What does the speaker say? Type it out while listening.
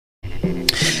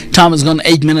time has gone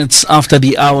 8 minutes after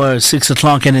the hour, 6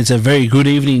 o'clock, and it's a very good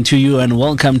evening to you and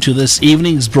welcome to this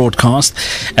evening's broadcast.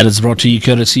 And it's brought to you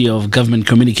courtesy of Government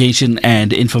Communication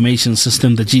and Information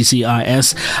System, the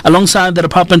GCIS, alongside the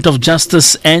Department of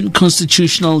Justice and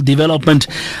Constitutional Development.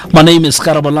 My name is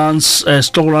Karabalans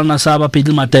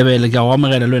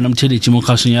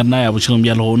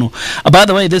By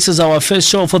the way, this is our first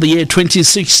show for the year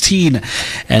 2016,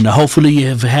 and hopefully you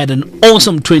have had an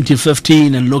awesome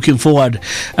 2015 and looking forward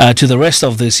to the rest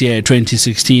of this year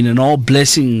 2016 and all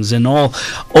blessings and all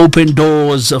open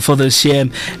doors for this year,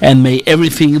 and may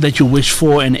everything that you wish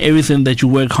for and everything that you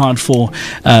work hard for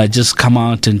just come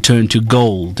out and turn to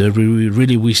gold. We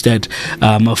really wish that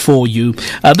for you.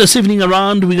 This evening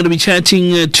around, we're going to be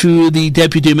chatting to the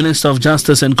Deputy Minister of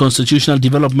Justice and Constitutional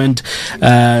Development,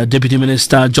 Deputy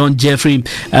Minister John Jeffrey,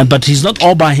 but he's not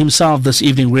all by himself this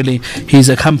evening really. He's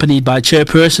accompanied by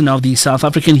Chairperson of the South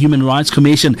African Human Rights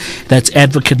Commission, that's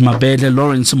Advocate Mabedle,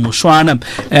 Lawrence Mushwana,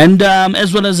 and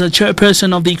as well as a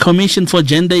Chairperson of the Commission for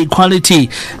Gender Equality,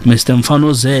 Mr.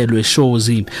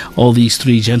 Mabedle. All these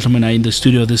three gentlemen are in the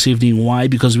studio this evening. Why?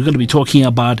 Because we're going to be talking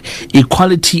about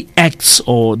equality acts,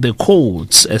 or the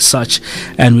codes as such,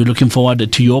 and we're looking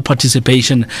forward to your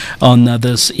participation on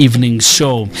this evening's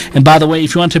show. And by the way,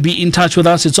 if you want to be in touch with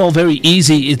us, it's all very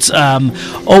easy. It's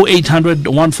 0800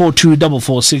 142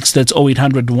 446. That's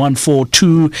 0800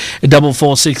 142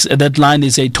 446. That line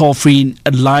is a toll-free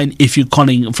line if you're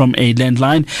calling from a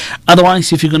landline.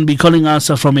 Otherwise, if you're going to be calling us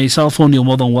from a cell phone, you're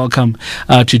more than welcome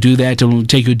to do that, and we'll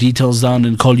take your details down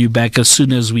and call you back as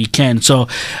soon as we can. So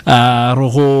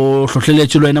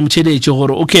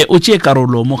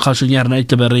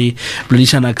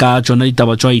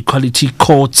equality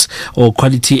courts or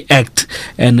Equality Act,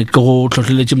 and go or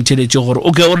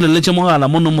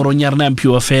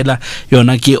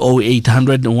yona ke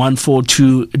 0800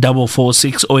 142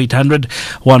 446 0800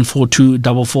 142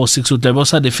 446 o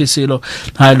tlabosa de feselo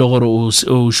ha ile gore o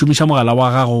shumisha mogala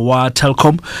wa gago wa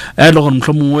Telkom e le gore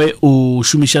mhlomongwe o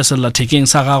shumisha sela thekeng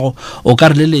sa gago o ka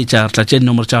re leletša tla tšea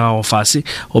nomoro tša gago fase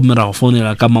o mmera go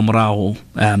founela ka mamorago.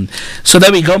 So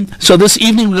there we go. So this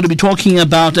evening we're going to be talking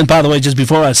about, and by the way, just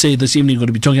before I say this evening we're going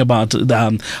to be talking about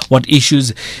what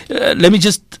issues, let me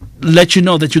just let you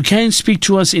know that you can speak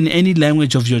to us in any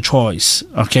language of your choice.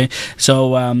 Okay,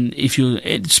 so if you're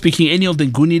speaking any of the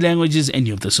Nguni languages,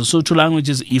 any of the Sesotho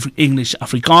languages, English,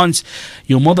 Afrikaans,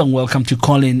 you're more than welcome to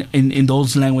call in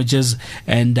those languages,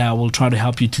 and we'll try to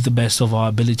help you to the best of our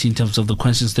ability in terms of the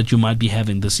questions that you might be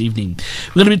having this evening.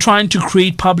 We're going to be trying to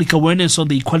create public awareness on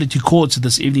the equality courts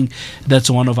this evening. That's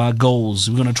one of our goals.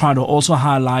 We're going to try to also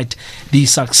highlight the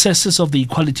successes of the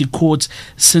equality courts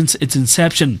since its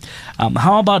inception.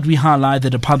 How about we highlight the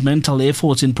departmental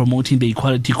efforts in promoting the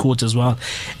equality court as well,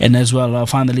 and as well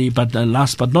finally, but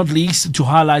last but not least, to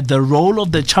highlight the role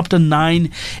of the Chapter 9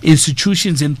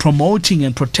 institutions in promoting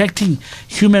and protecting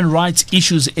human rights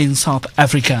issues in South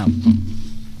Africa.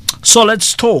 So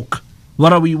let's talk.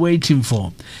 What are we waiting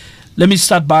for? Let me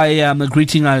start by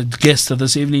greeting our guest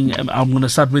this evening. I'm going to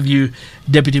start with you,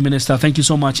 Deputy Minister. Thank you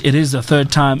so much. It is the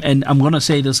third time, and I'm going to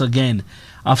say this again.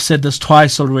 I've said this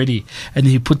twice already, and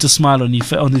he put a smile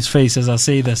on his face as I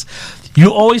say this.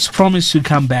 You always promise to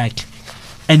come back,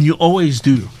 and you always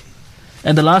do.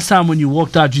 And the last time when you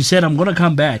walked out, you said, I'm going to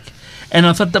come back. And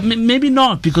I thought that maybe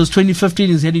not, because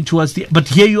 2015 is heading towards the... But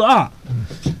here you are.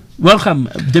 Welcome,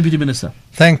 Deputy Minister.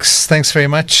 Thanks very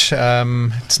much.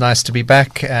 It's nice to be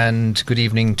back, and good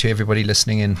evening to everybody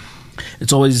listening in.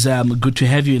 It's always good to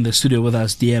have you in the studio with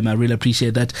us, DM. I really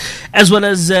appreciate that. As well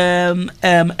as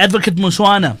Advocate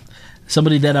Mushwana,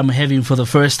 somebody that I'm having for the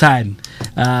first time.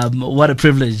 What a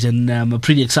privilege, and I'm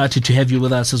pretty excited to have you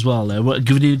with us as well.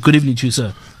 Good evening to you,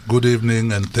 sir. Good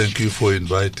evening, and thank you for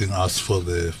inviting us for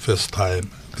the first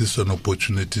time. This is an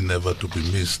opportunity never to be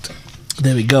missed.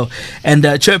 There we go. And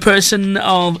Chairperson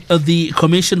of the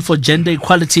Commission for Gender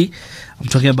Equality, I'm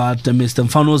talking about Mr.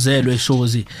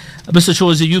 Shozi. Mr.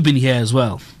 Shozi, you've been here as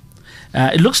well.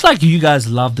 It looks like you guys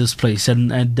love this place,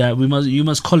 and you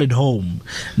must call it home.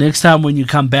 Next time when you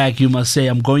come back, you must say,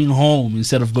 I'm going home,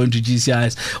 instead of going to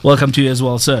GCIS. Welcome to you as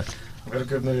well, sir.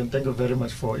 Welcome, and thank you very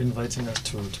much for inviting us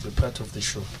to be part of the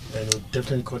show. And we'll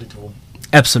definitely call it home.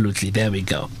 Absolutely, there we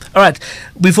go. All right,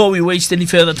 before we waste any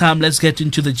further time, let's get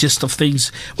into the gist of things.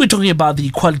 We're talking about the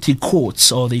Equality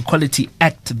Courts, or the Equality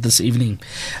Act, this evening.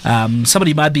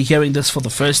 Somebody might be hearing this for the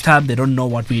first time. They don't know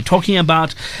what we're talking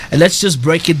about. And let's just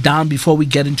break it down before we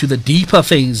get into the deeper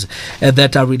things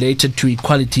that are related to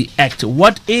Equality Act.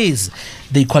 What is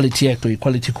the Equality Act or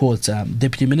Equality Courts,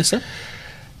 Deputy Minister?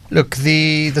 Look,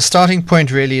 the starting point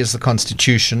really is the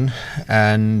Constitution,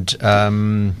 and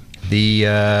the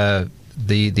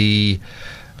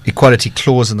equality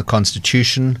clause in the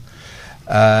Constitution,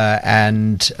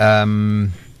 and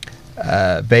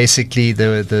basically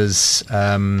there's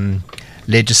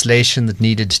legislation that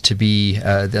needed to be,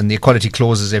 and the equality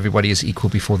clause is everybody is equal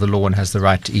before the law and has the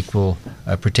right to equal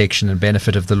protection and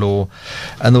benefit of the law.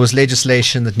 And there was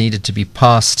legislation that needed to be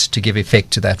passed to give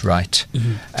effect to that right.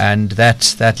 And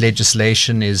that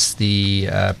legislation is the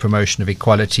Promotion of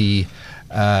Equality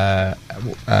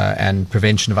and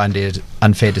Prevention of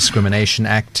Unfair Discrimination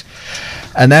Act.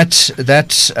 And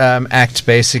that act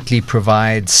basically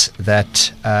provides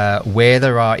that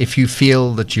if you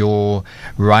feel that your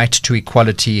right to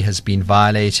equality has been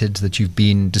violated, that you've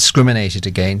been discriminated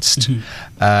against,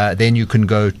 then you can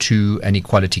go to an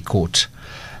equality court.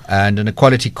 And an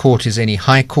equality court is any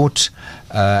high court,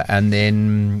 and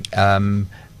then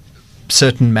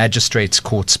certain magistrates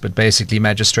courts, but basically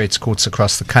magistrates courts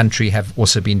across the country have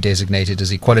also been designated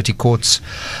as equality courts.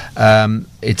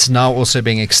 It's now also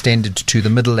being extended to the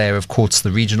middle layer of courts, the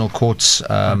regional courts.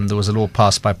 There was a law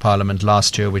passed by Parliament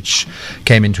last year which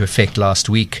came into effect last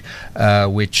week,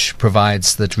 which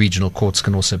provides that regional courts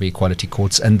can also be equality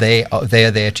courts, and they are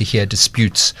there to hear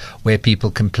disputes where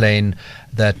people complain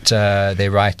that their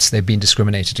rights, they've been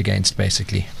discriminated against,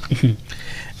 basically.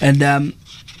 And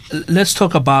let's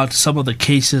talk about some of the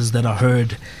cases that are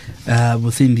heard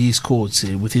within these courts,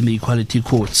 within the equality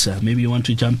courts. Maybe you want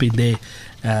to jump in there,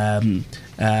 Mr.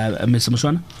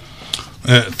 Mushwana?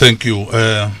 Thank you.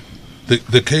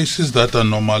 The cases that are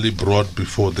normally brought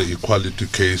before the equality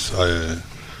case,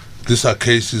 these are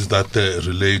cases that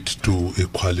relate to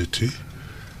equality,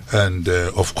 and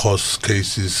of course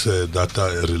cases that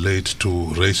relate to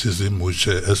racism, which,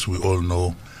 as we all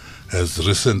know, has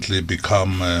recently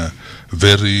become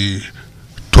very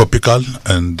topical,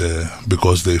 and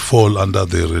because they fall under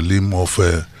the realm of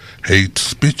hate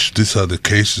speech, these are the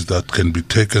cases that can be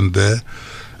taken there.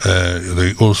 There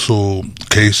are also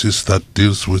cases that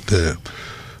deals with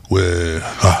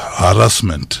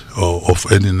harassment of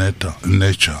any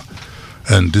nature,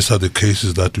 and these are the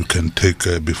cases that you can take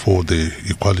before the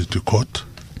Equality Court.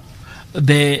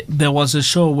 There was a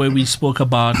show where we spoke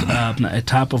about a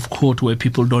type of court where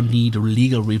people don't need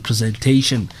legal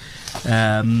representation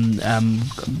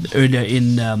earlier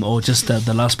in or just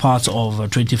the last part of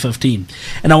 2015.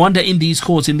 And I wonder, in these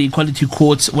courts, in the equality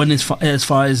courts, as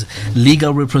far as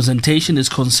legal representation is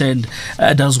concerned,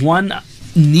 does one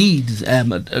need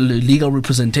legal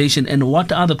representation, and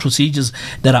what are the procedures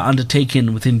that are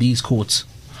undertaken within these courts?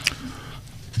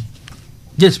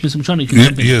 Yes, Mr. Mushwana, you can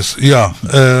jump in. Yes, yeah.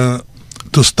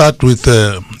 To start with,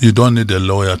 you don't need a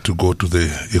lawyer to go to the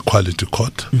Equality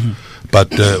Court.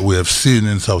 But we have seen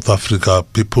in South Africa,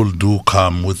 people do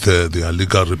come with their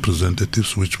legal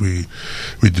representatives, which we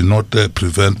do not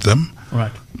prevent them.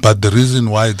 Right. But the reason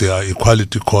why they are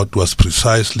Equality Court was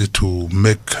precisely to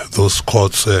make those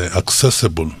courts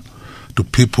accessible to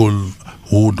people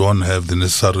who don't have the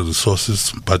necessary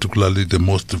resources, particularly the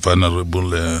most vulnerable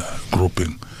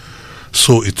grouping.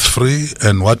 So it's free,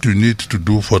 and what you need to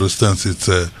do, for instance, it's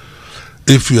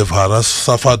if you have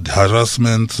suffered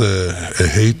harassment, a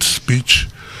hate speech,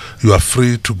 you are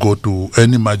free to go to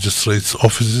any magistrate's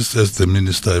offices, as the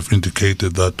minister have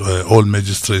indicated that all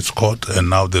magistrates' court and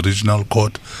now the regional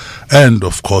court, and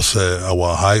of course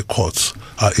our high courts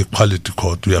are Equality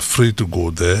Court. We are free to go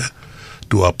there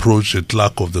to approach a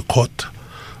clerk of the court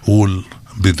who will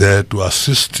be there to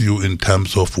assist you in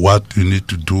terms of what you need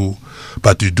to do.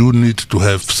 But you do need to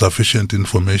have sufficient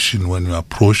information when you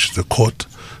approach the court.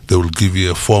 They will give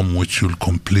you a form which you'll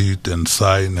complete and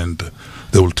sign, and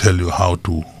they will tell you how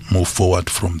to move forward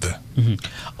from there.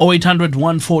 0800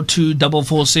 142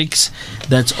 446.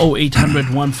 That's 0800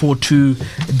 142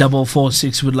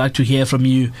 446. We'd like to hear from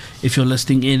you if you're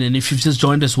listening in, and if you've just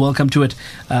joined us, welcome to it.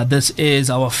 This is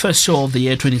our first show of the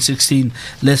year 2016.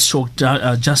 Let's Talk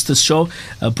Justice show,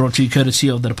 brought to you courtesy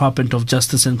of the Department of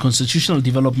Justice and Constitutional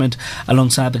Development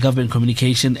alongside the Government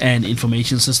Communication and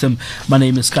Information System. My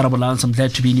name is Karabolans. I'm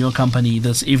glad to be in your company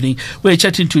this evening. We're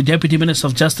chatting to Deputy Minister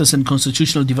of Justice and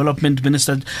Constitutional Development,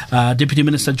 Deputy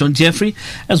Minister John Jeffrey,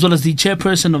 as well as the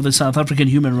Chairperson of the South African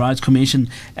Human Rights Commission,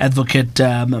 Advocate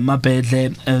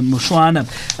Mabedle Mushwana,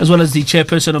 as well as the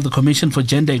Chairperson of the Commission for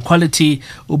Gender Equality,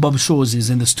 Ubab Shores, is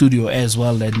in the studio as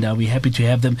well, and we're happy to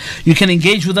have them. You can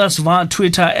engage with us via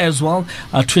Twitter as well.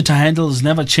 Our Twitter handle has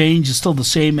never changed. It's still the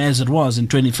same as it was in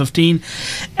 2015,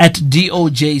 at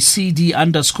DOJCD_ZA,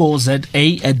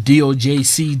 at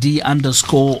DOJCD_ZA,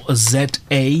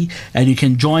 and you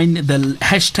can join the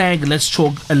hashtag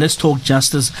Let's Talk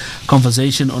Justice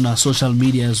conversation on our social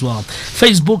media as well.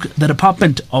 Facebook, the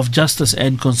Department of Justice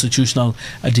and Constitutional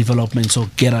Development. So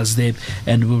get us there,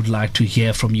 and we would like to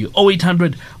hear from you.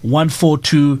 0800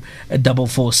 142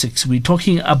 446. We're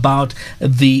talking about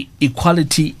the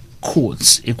equality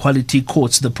courts,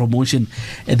 the promotion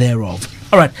thereof.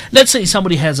 All right, let's say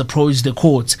somebody has approached the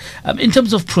courts. In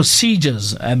terms of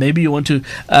procedures, maybe you want to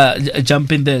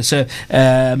jump in there. So,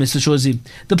 Mr. Shozi,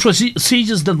 the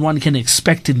procedures that one can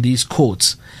expect in these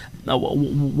courts,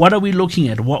 what are we looking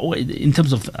at? What in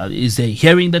terms of is there a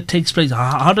hearing that takes place?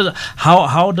 How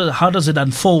does it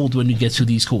unfold when you get to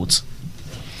these courts?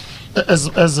 As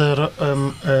a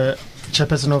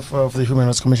chairperson of the Human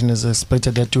Rights Commission is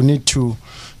expected that you need to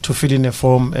fill in a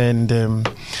form, and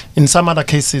in some other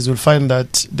cases you'll find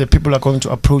that the people are going to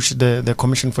approach the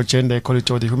Commission for Gender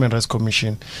Equality or the Human Rights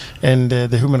Commission, and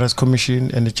the Human Rights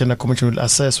Commission and the Gender Commission will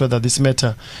assess whether this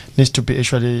matter needs to be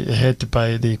actually heard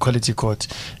by the Equality Court,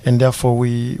 and therefore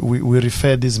we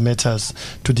refer these matters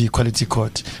to the Equality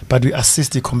Court, but we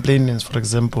assist the complainants, for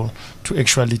example, to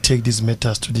actually take these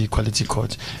matters to the Equality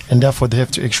Court, and therefore they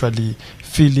have to actually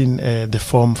fill in the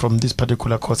form from this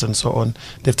particular court and so on.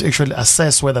 They have to actually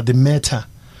assess whether the matter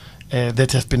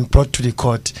that have been brought to the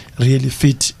court really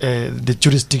fit the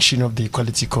jurisdiction of the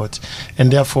Equality Court,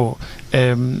 and therefore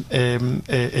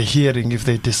a hearing, if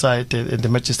they decide, the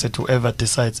magistrate, whoever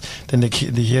decides, then the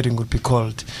hearing would be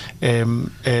called.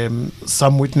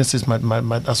 Some witnesses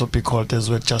might also be called as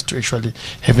well, just to actually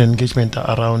have an engagement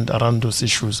around those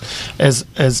issues, as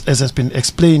has been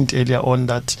explained earlier on,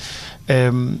 that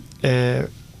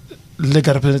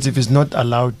legal representative is not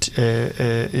allowed.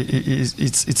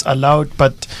 It's allowed,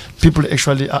 but people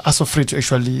actually are also free to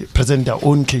actually present their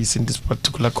own case in this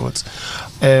particular court.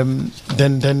 Then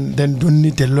don't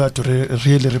need a lawyer to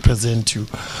really represent you.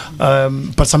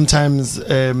 But sometimes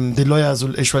the lawyers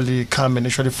will actually come and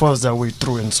actually force their way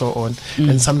through and so on,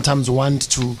 and sometimes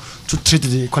want to treat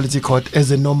the Equality Court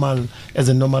as a normal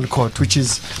court, which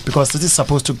is because this is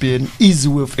supposed to be an easy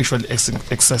way of actually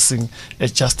accessing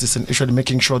justice and actually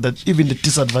making sure that even the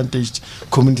disadvantaged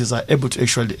communities are able to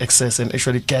actually access and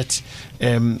actually get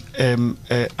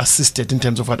assisted in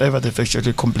terms of whatever they've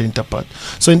actually complained about.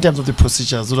 So in terms of the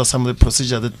procedures, those are some of the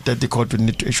procedures that the court will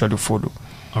need to actually follow.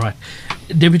 All right.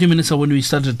 Deputy Minister, when we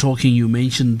started talking, you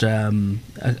mentioned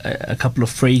a couple of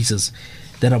phrases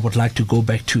that I would like to go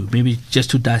back to, maybe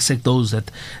just to dissect those, that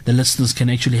the listeners can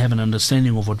actually have an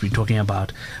understanding of what we're talking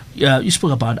about. You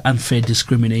spoke about unfair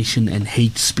discrimination and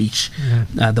hate speech.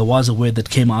 There was a word that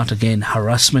came out again,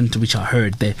 harassment, which I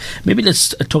heard there. Maybe let's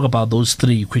talk about those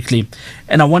three quickly.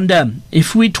 And I wonder,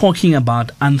 if we're talking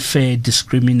about unfair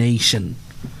discrimination,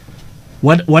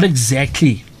 what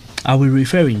exactly are we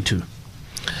referring to?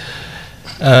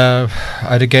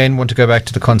 I'd again want to go back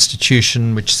to the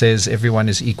Constitution, which says everyone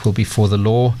is equal before the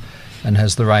law and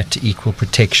has the right to equal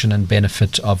protection and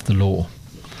benefit of the law.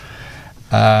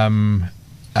 And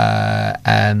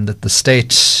that the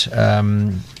state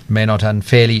may not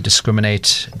unfairly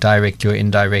discriminate directly or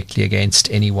indirectly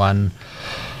against anyone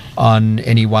on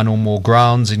any one or more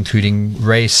grounds, including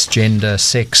race, gender,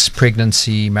 sex,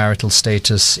 pregnancy, marital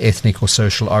status, ethnic or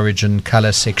social origin,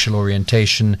 color, sexual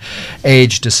orientation,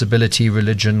 age, disability,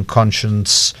 religion,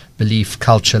 conscience, belief,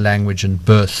 culture, language, and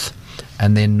birth.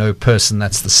 And then no person,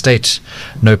 that's the state,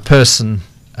 no person,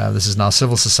 this is now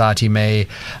civil society, may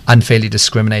unfairly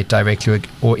discriminate directly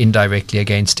or indirectly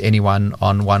against anyone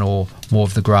on one or more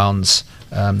of the grounds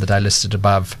that I listed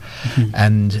above.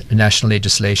 And national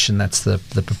legislation, that's the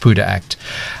Papuda Act.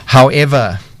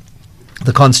 However,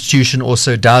 the Constitution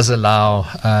also does allow,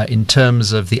 in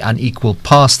terms of the unequal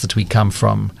past that we come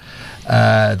from,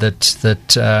 that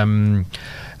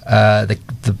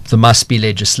there must be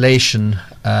legislation,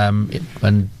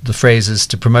 and the phrase is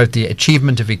to promote the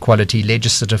achievement of equality,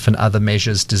 legislative and other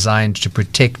measures designed to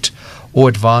protect or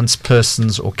advance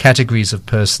persons or categories of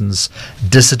persons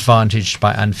disadvantaged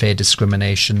by unfair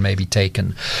discrimination may be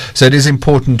taken. So it is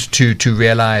important to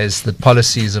realize that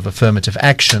policies of affirmative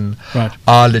action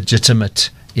are legitimate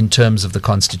in terms of the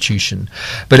Constitution.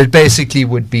 But it basically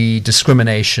would be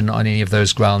discrimination on any of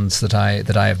those grounds that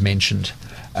I have mentioned.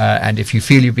 And if you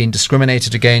feel you've been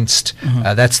discriminated against,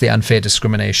 that's the unfair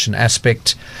discrimination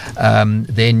aspect.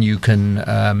 Then you can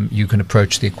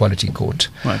approach the Equality Court.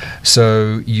 Right.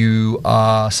 So you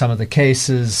are some of the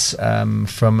cases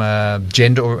from a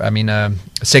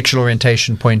sexual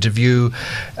orientation point of view.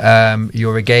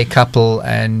 You're a gay couple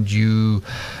and you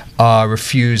are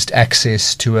refused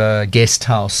access to a guest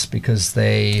house because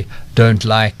they don't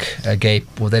like a gay,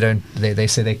 or they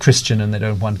say they're Christian and they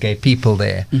don't want gay people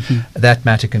there, that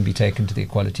matter can be taken to the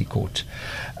Equality Court.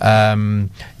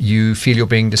 You feel you're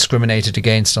being discriminated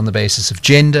against on the basis of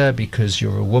gender because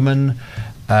you're a woman,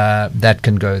 that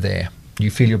can go there. You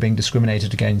feel you're being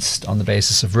discriminated against on the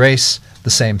basis of race,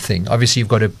 the same thing. Obviously, you've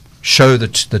got to show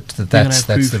that's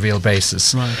the real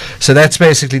basis. Right. So that's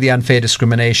basically the unfair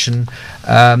discrimination.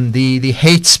 The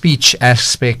hate speech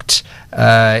aspect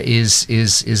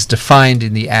is defined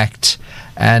in the Act,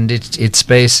 and it's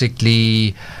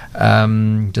basically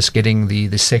just getting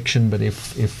the section. But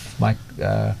if my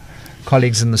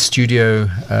colleagues in the studio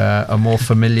are more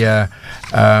familiar.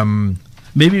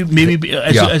 Maybe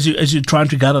as you're trying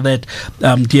to gather that,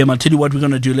 DM, I'll tell you what we're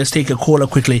going to do. Let's take a caller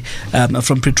quickly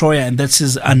from Pretoria, and this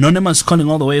is Anonymous calling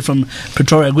all the way from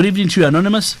Pretoria. Good evening to you,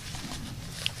 Anonymous.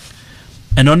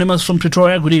 Anonymous from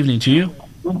Pretoria, good evening to you.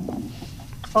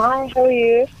 Hi, how are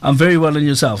you? I'm very well, and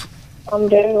yourself? I'm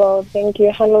very well, thank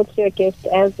you. Hello to your guest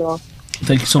as well.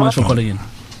 Thank you so much for calling in.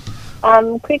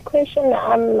 Quick question.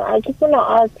 I just want to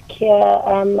ask here,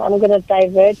 I'm going to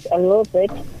divert a little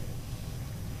bit.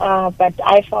 But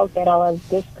I felt that I was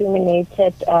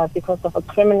discriminated because of a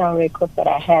criminal record that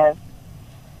I have,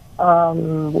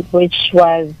 which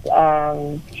was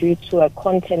due to a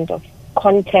contempt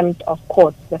of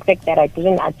court, the fact that I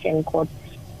didn't attend court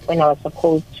when I was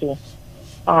supposed to.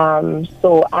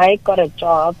 So I got a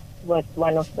job with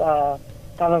one of the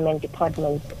government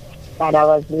departments, but I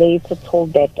was later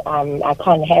told that I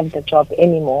can't have the job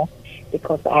anymore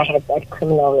because I had that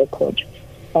criminal record.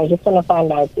 So I just want to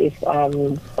find out if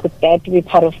could that be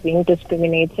part of being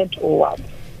discriminated or what?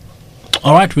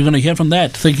 All right, we're going to hear from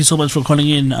that. Thank you so much for calling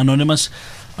in, Anonymous.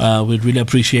 We'd really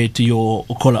appreciate your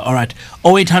caller. All right,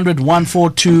 0800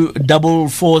 142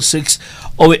 446.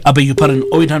 I beg your pardon,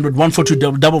 0800 142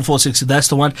 446. That's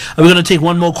the one. We're going to take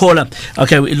one more caller.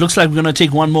 Okay, it looks like we're going to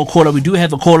take one more caller. We do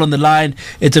have a call on the line.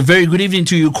 It's a very good evening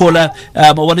to you, caller.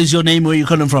 What is your name? Where are you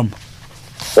calling from?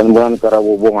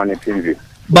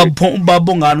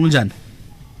 Babongani kunjani?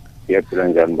 Yaphila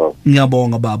njani baba?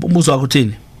 Ngiyabonga baba. Umbuzo wakho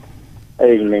uthini?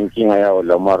 Nginenkinga yawo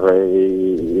lamara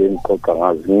yenqoqa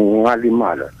ngazi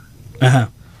ngalimala.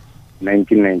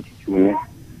 1992 ne.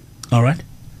 All right.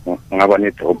 Ngaba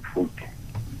ne drop foot.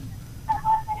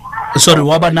 Sorry,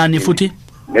 waba nani futhi?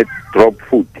 Net drop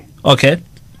foot. Okay.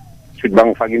 Should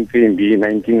bangifaka insimbi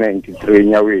 1993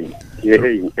 enyaweni.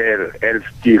 Yehe impela L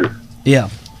steel. Yeah.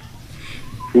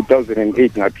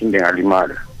 2008 ngaphinde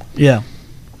ngalimala. Yeah.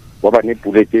 Waba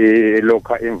nebullet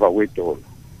elokha emva kwedolo.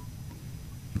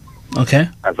 Okay.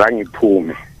 Azange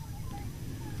iphume.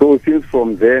 So since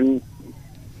from then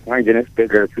ngangena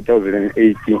esibhedlela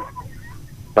 2018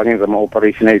 bangenza ama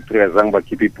operation ayi3 azange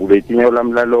bakhipha ibullet inyawo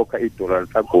lami lalokha idolo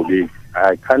lisagolile.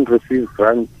 I can't receive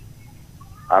grant.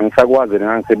 Angisakwazi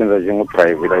ngisebenza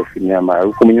njengodriver life yami.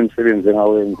 Ayikho umunye umsebenzi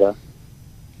engawenza.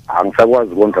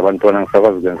 Angisakwazi konke abantwana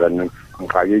angisakwazi kwenza nini.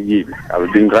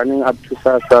 I've been running up to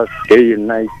SAHRC day and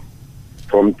night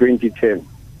from 2010.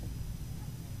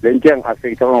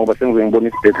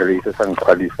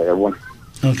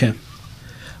 Okay.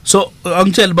 So,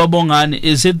 Uncle Babongani,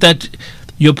 is it that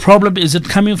your problem, is it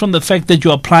coming from the fact that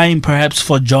you're applying perhaps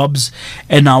for jobs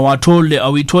and now are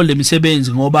we told them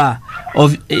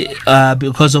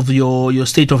because of your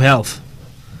state of health?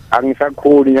 I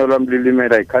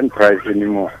can't drive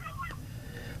anymore.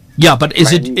 Yeah, but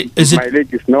is it my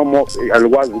leg is no more. I'll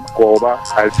my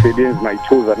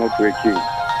toes are not working.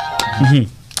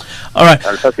 All right.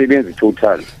 I'll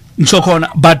total.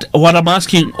 But what I'm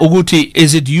asking, Oguti,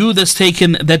 is it you that's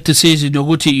taken that decision,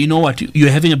 Oguti, you know what, you're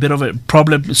having a bit of a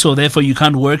problem, so therefore you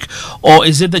can't work? Or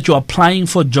is it that you're applying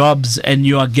for jobs and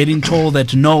you are getting told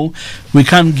that, no, we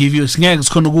can't give you of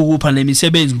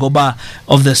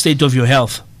the state of your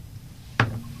health?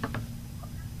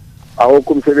 I've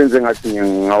been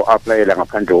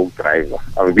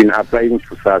applying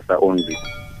to SAHRC only.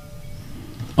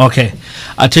 Okay,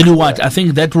 I tell you what, I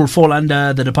think that will fall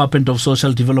under the Department of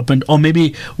Social Development, or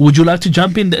maybe would you like to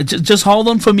jump in? Just hold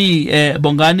on for me,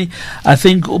 Bongani. I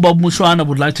think Mushwana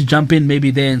would like to jump in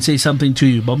maybe there and say something to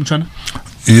you. Mushwana?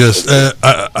 Yes,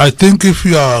 I think if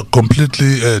you are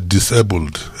completely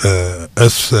disabled,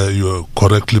 as you're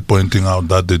correctly pointing out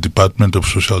that the Department of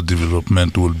Social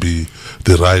Development will be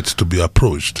the right to be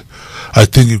approached, I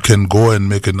think you can go and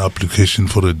make an application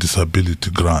for a disability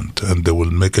grant and they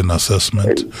will make an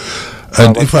assessment.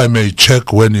 And if I may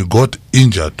check, when you got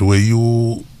injured,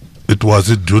 was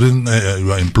it during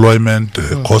your employment,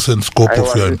 course and scope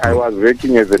of your employment? I was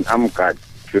working as an armed guard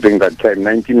during that time,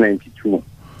 1992.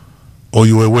 Or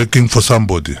you were working for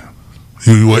somebody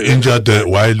You were injured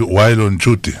while on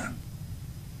duty.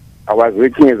 I was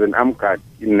working as an armed guard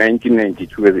in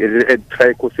 1992 as a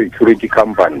Trico security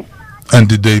company. And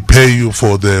did they pay you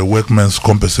for the workman's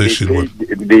compensation?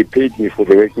 They paid me for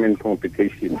the workman's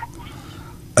compensation.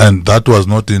 And that was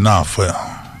not enough.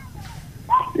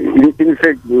 In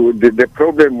fact, the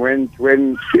problem went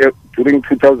when during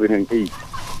 2008.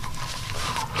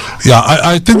 Yeah,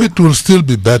 I think it will still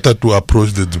be better to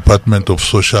approach the Department of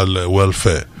Social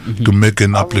Welfare to make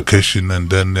an application, and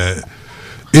then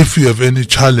if you have any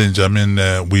challenge, I mean,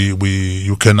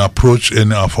 you can approach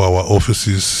any of our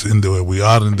offices in the way we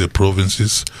are in the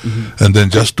provinces, and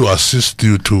then just to assist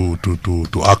you to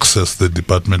access the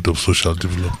Department of Social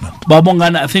Development.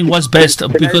 Babongana, I think what's best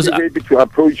because I able to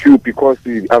approach you because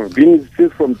I've been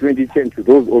since from 2010 to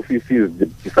those offices. The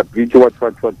disability, what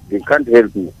they can't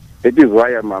help me. That is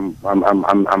why I'm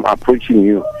approaching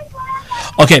you.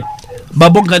 Okay,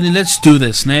 Babongani, let's do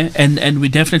this, ne? And we're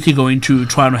definitely going to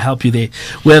try and help you there.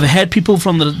 We have had people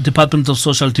from the Department of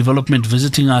Social Development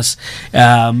visiting us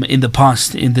in the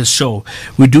past in this show.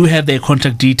 We do have their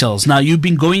contact details. Now, you've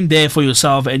been going there for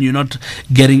yourself and you're not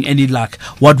getting any luck.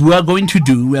 What we are going to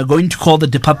do, we are going to call the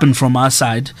department from our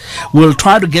side. We'll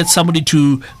try to get somebody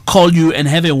to call you and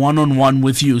have a one-on-one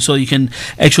with you so you can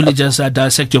actually just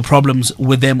dissect your problems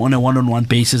with them on a one-on-one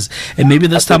basis. And maybe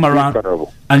this time around...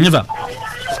 Angiva.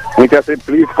 We can say,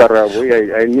 please,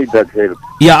 Karabo, I need that help.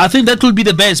 Yeah, I think that will be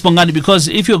the best, Bongani, because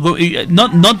if you're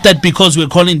not that because we're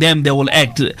calling them, they will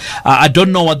act. I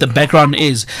don't know what the background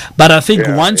is, but I think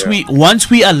once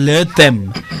we alert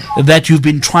them that you've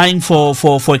been trying for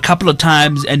a couple of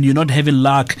times and you're not having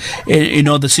luck,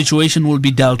 the situation will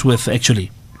be dealt with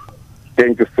actually.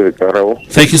 Thank you, sir.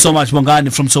 Thank you so much,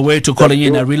 Bongani, from Soweto calling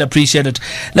in. I really appreciate it.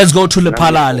 Let's go to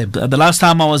Lephalale. The last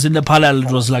time I was in Lephalale,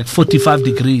 it was like 45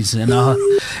 degrees, and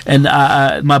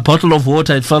my bottle of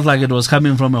water, it felt like it was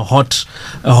coming from a hot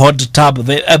tub.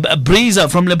 Breezer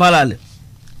from Lephalale.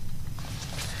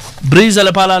 Breezer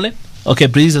Lephalale. Okay,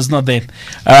 Breezer's not there.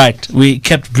 All right, we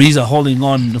kept Breezer holding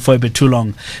on for a bit too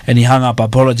long, and he hung up. I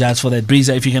apologize for that,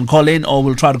 Breezer. If you can call in, or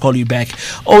we'll try to call you back.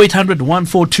 0800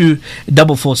 142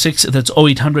 446. That's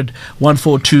 0800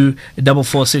 142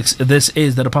 446. This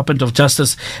is the Department of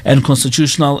Justice and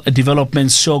Constitutional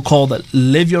Development's show called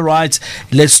Live Your Rights.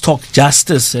 Let's Talk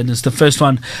Justice, and it's the first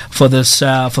one for this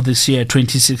year,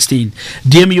 2016.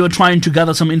 DM, you were trying to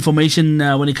gather some information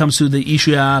when it comes to the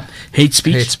issue of hate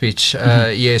speech. Hate speech,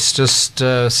 yes, just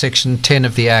Section 10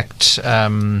 of the Act.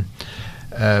 There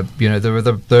were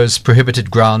those prohibited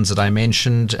grounds that I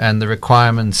mentioned, and the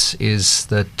requirements is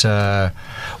that,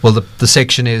 the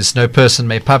section is no person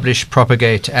may publish,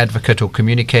 propagate, advocate, or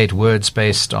communicate words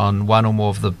based on one or more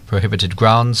of the prohibited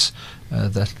grounds.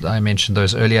 That I mentioned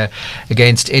those earlier,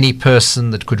 against any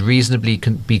person that could reasonably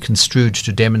be construed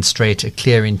to demonstrate a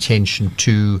clear intention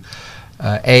to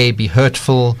A, be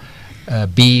hurtful,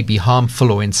 B, be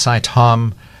harmful or incite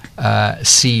harm,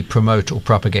 C, promote or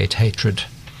propagate hatred.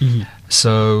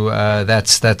 So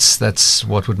that's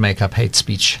what would make up hate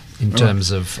speech in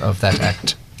terms of that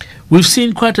act. We've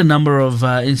seen quite a number of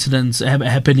incidents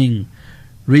happening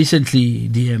recently,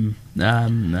 DM,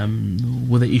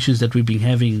 with the issues that we've been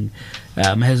having.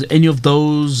 Has any of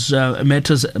those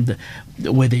matters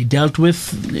were they dealt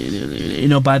with,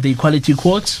 by the equality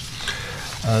courts?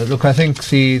 Look, I think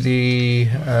the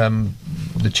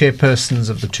chairpersons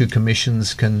of the two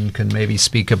commissions can maybe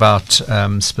speak about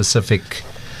specific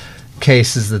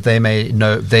cases that they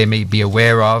may be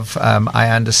aware of. I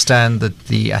understand that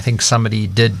I think somebody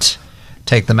did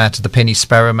take the Penny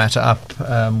Sparrow matter up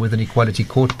with an equality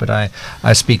court, but I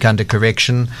speak under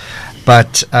correction.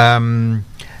 But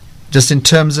just in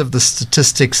terms of the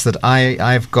statistics that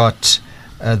I've got,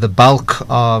 the bulk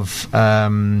of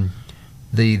the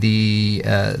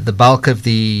bulk of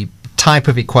the type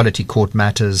of equality court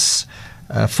matters,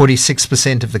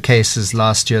 46% of the cases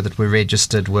last year that were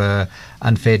registered were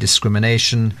unfair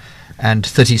discrimination, and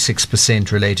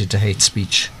 36% related to hate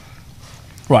speech.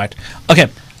 Right. Okay.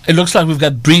 It looks like we've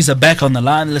got Breezer back on the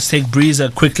line. Let's take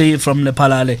Breezer quickly from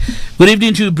Lephalale. Good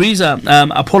evening to you, Breezer.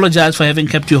 Apologize for having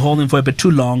kept you holding for a bit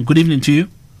too long. Good evening to you.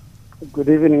 Good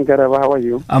evening, Karabo. How are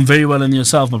you? I'm very well, and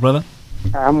yourself, my brother?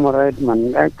 I'm all right,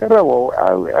 man. Karabo,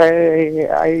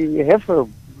 I have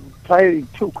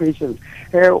two questions.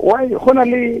 Why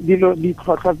honestly the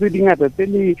constituting at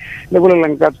the level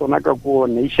like that on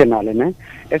national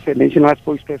as a national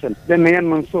spokesperson?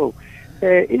 Then so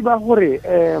iba gore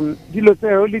dilo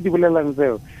tseo le di bolelang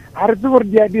tseo a re tse gore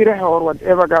di a direga or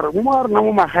whatever ka re mo re na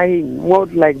mo magaeng mo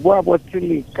like boa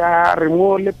botleleka re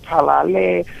mo le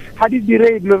phalale ha di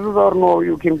dire dilo tse or no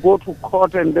you can go to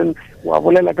court and then wa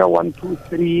bolela ka 1 2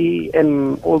 3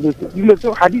 and all this dilo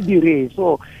tse ha di dire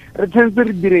so re tshentse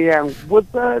re dire yang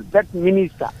botsa that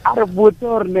minister a re botsa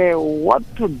or ne what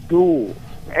to do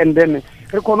and then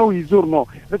re kono o itse no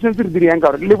re tshentse re dire yang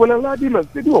ka re le bolela dilo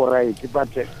tse di alright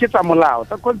but ke tsa molao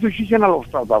the constitutional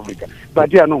of South Africa but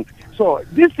no. So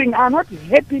these things are not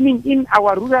happening in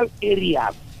our rural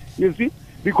areas, you see,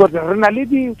 because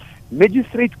the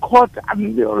magistrate court, a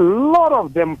lot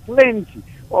of them, plenty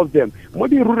of them, more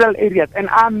the rural areas, and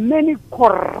are many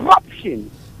corruption,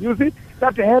 you see,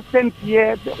 that happens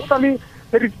here.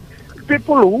 There is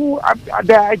people who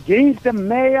they are against the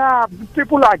mayor,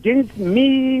 people are against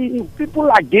me,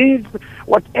 people against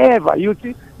whatever, you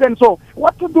see. Then so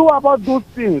what to do about those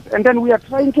things? And then we are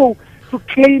trying to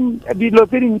claim the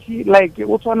lottery like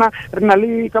Mushwana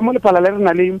renali kamole palale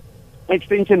renali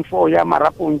extension 4 ya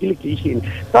marapo ngilication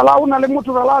sala una le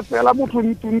motho la tsela motho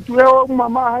ntuntu e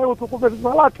mama ha o tsoko fe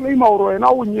sala claim oro ena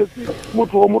o nyetse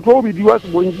motho o bidiwa se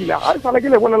bonjila ha sala ke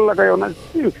le bolela ka yona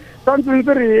still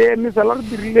tantse re ene sala re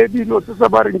dirile dilo tse sa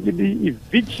ba reng ke di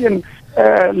eviction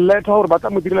letter or bata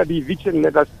mo direla di eviction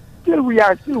letter. Still, we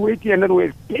are still waiting, and then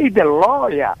we pay the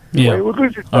lawyer. Yeah.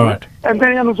 All right. And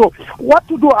then, so what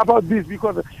to do about this?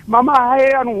 Because Mama,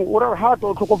 I or heart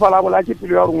or Tokofala, like it,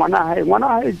 one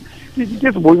eye,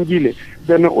 just bongile.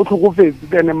 Then Otokofe,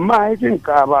 then my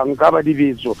Kaba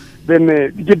diviso, then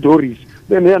get Doris.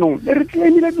 Then they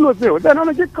reclaim it. Then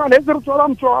I get called as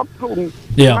to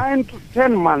 9 to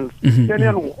 10 months.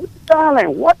 Then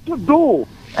darling, what to do?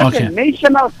 As a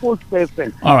national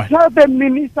spokesperson, tell the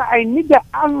minister I need the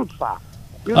answer.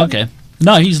 Okay.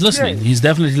 No, he's listening. Yes. He's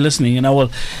definitely listening, and I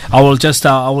will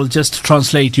just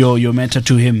translate your matter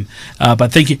to him.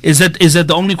 But thank you. Is that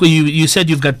the only you said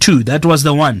you've got two? That was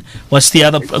the one. What's the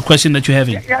other question that you're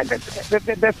having? Yeah,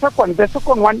 the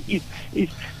second one is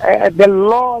the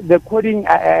law, the coding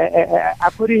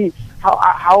according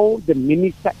how the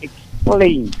minister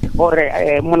explained or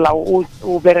molao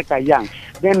o bereka yang.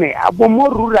 Then abo mo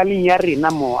rural ya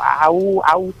rena mo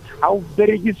au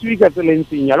berekiswi ka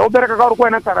tselensing ya lo bereka ka re ko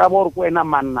ena karabo re ko ena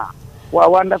manna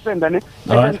wa understand ne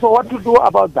and so what to do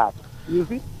about that, you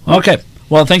see? Okay,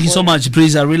 well, thank you so much,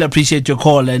 Breeze. I really appreciate your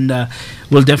call, and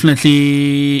we'll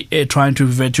definitely try to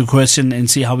revert your question and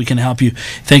see how we can help you.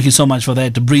 Thank you so much for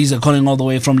that. Breeze calling all the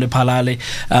way from Lephalale.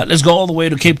 Let's go all the way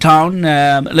to Cape Town.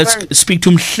 Let's speak to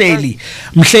Mhleli.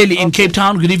 Mhleli in Cape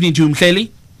Town. Good evening to you,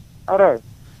 Mhleli. All right.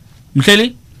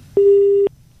 Mhleli?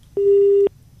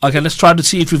 Okay, let's try to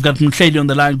see if we've got Mhleli on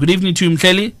the line. Good evening to you,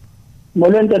 Mhleli.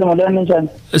 Molweni njani?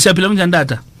 Siyaphila njani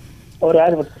tata?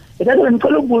 Alright.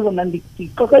 Ngicela ukubuza mna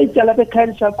ndikoka ityala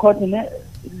bekhayisha court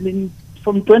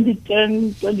from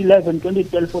 2010, 2011,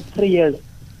 2012 for 3 years.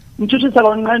 Mthuthisa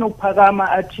kancane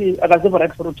ukuphakama athi akaziva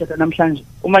right for uthetha namhlanje.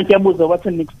 Uma kuyabuza wathi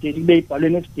next date ibe ibhalwe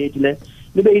next date le.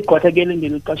 Libe igqwatha ke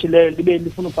lindele iqashileyo libe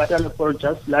lifuna ubhatala for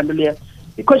just land le.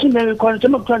 I-question leyo khona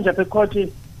njengoba kuthiwa nje apha ecourt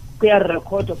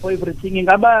kuya-record for everything.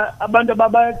 Ingaba abantu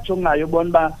ababajongayo bona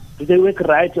uba do they work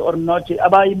right or not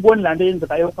abayiboni laa nto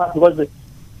eyenzekayo phaa because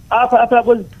apha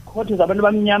kwezi court zabantu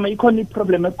bamnyama ikhona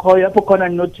iproblem ekhoyo apho khona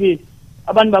nothi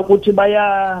abantu bakuthi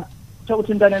kuthiwa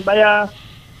kuthi intanethi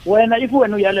wena if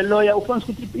wena uyale lawyer ufanele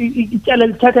ukuthi ityala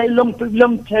lithatha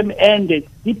long term ende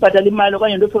ibhatala imali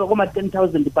okanye into efika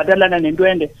koma-10,000 ibhatalana nento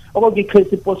ende okoko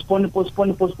icase postpone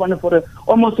for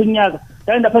almost unyaka.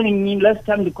 Ndaye ndapha ngenyini last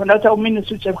time ndiconducta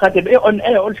uministry uJeff Radebe on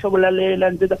air olu hlobo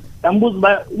lanteta ndambuza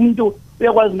uba umntu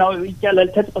uyakwazi nawo ityala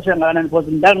lithatha ixesha kangakanani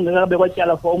because ndangekabe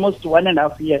kwatyala for almost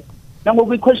 1.5 years.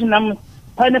 Nangoku i-question nam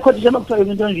phana ekhoti njengoba kuthiwa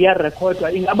into nje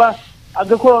iyarekhodwa ingaba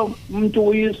akekho umntu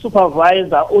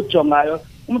uyi-supervisor ojongayo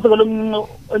umsekelo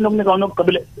enokunika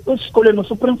unokugqibela esikoleni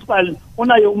usuprincipal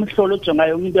unayo umhlolo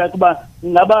ojongayo into yakhe uba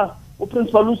ingaba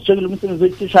uprincipal usijongile umsebenzi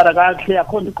wetishara kakuhle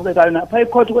akho nto iqhubekayo napha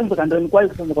ikhoti kwenzeka ntoni kwaye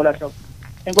kusenzeka olaa hlobo.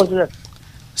 Enkosi sir.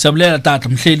 Siyabulela tata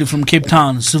Mhleli from Cape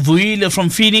Town. Sivuyile from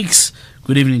Phoenix.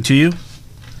 Good evening to you.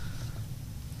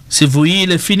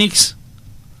 Sivuyile, Phoenix.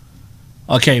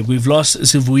 Okay, we've lost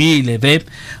Sivuyile, babe.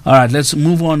 All right, let's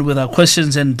move on with our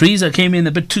questions. And Breeza came in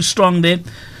a bit too strong there.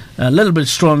 A little bit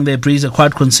strong there, Breeza,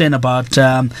 quite concerned about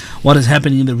what is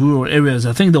happening in the rural areas.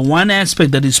 I think the one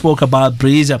aspect that he spoke about,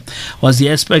 Breeza, was the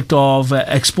aspect of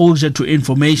exposure to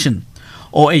information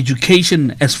or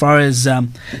education as far as, I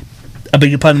beg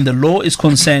your pardon, the law is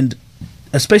concerned,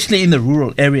 especially in the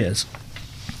rural areas.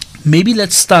 Maybe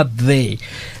let's start there.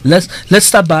 Let's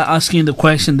start by asking the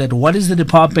question that what is the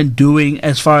department doing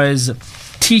as far as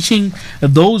teaching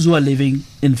those who are living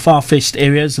in far-fetched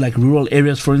areas, like rural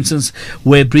areas, for instance,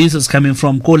 where Breeze is coming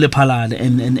from, Kole Palad,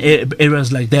 and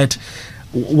areas like that.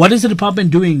 What is the department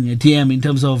doing, DM, in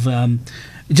terms of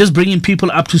just bringing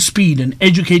people up to speed and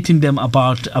educating them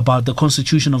about the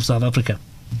Constitution of South Africa?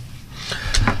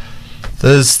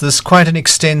 There's quite an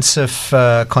extensive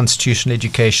constitutional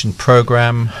education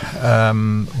program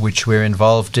which we're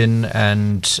involved in,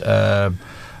 and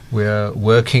we're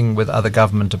working with other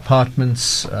government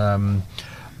departments,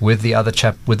 with the other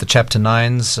with the Chapter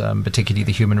 9s, particularly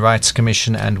the Human Rights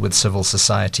Commission, and with civil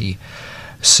society.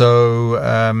 So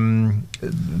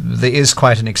there is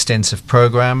quite an extensive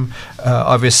program.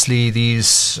 Obviously,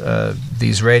 these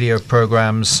radio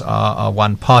programs are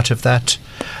one part of that,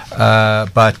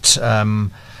 but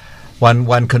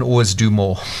one can always do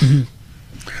more. Mm-hmm.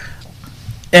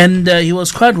 And he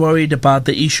was quite worried about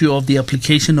the issue of the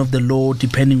application of the law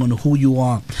depending on who you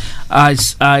are. I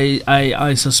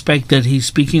suspect that he's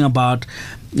speaking about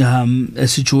a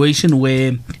situation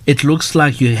where it looks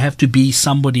like you have to be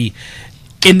somebody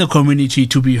in the community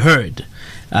to be heard.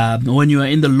 When you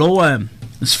are in the lower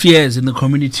spheres in the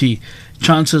community,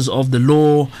 chances of the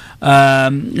law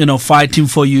fighting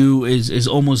for you is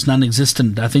almost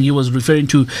non-existent. I think he was referring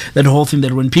to that whole thing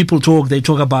that when people talk, they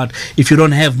talk about if you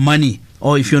don't have money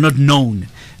or if you're not known,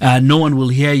 no one will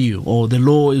hear you, or the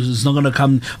law is not going to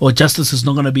come, or justice is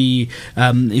not going to be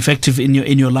effective in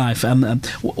your life.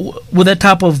 With that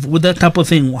type of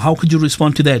thing, how could you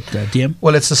respond to that, DM?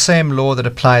 Well, it's the same law that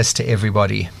applies to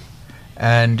everybody.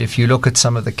 And if you look at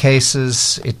some of the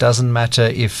cases, it doesn't matter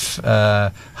if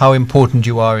how important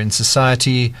you are in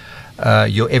society,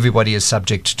 everybody is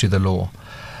subject to the law.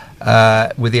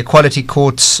 With the equality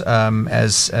courts,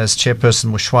 as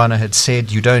Chairperson Mushwana had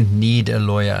said, you don't need a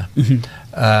lawyer.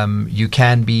 Mm-hmm. You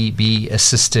can be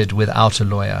assisted without a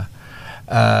lawyer.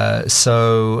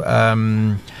 So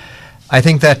I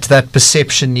think that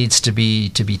perception needs to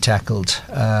be tackled.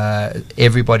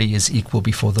 Everybody is equal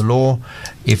before the law.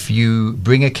 If you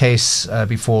bring a case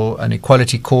before an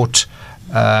equality court,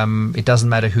 it doesn't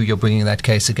matter who you're bringing that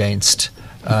case against.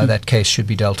 Mm-hmm. That case should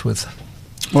be dealt with.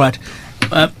 All right.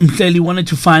 Clearly wanted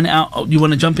to find out, you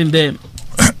want to jump in there?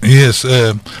 Yes,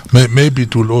 maybe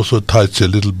it will also touch a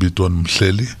little bit on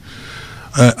Mhleli.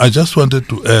 I just wanted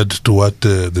to add to what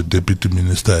the Deputy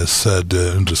Minister has said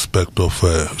in respect of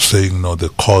saying the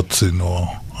courts do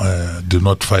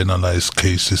not finalize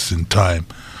cases in time.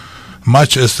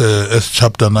 Much as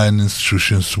Chapter 9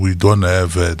 institutions, we don't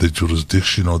have the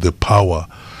jurisdiction or the power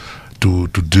to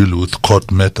deal with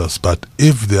court matters, but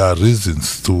if there are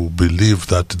reasons to believe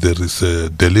that there is a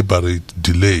deliberate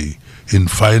delay in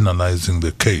finalizing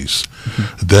the case,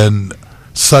 mm-hmm. then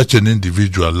such an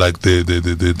individual, like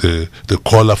the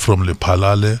caller from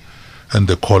Lephalale and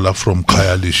the caller from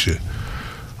Khayelitsha,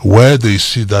 where they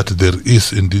see that there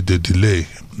is indeed a delay,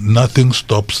 nothing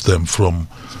stops them from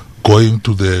going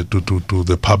to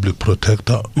the public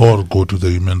protector or go to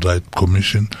the Human Rights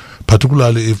Commission,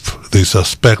 particularly if they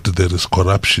suspect there is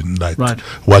corruption, like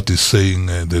what is saying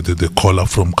the caller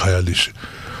from Khayelitsha.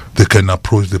 They can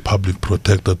approach the public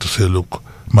protector to say, look,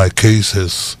 my case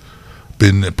has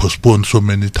been postponed so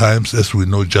many times. As we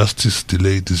know, justice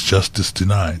delayed is justice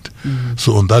denied. Mm-hmm.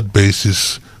 So on that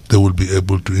basis, they will be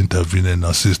able to intervene and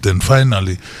assist. And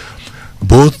finally,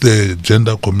 both the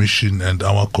Gender Commission and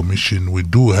our commission, we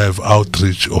do have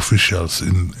outreach officials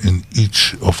in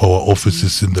each of our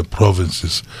offices in the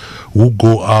provinces who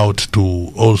go out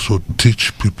to also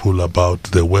teach people about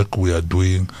the work we are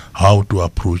doing, how to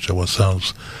approach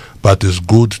ourselves. But it's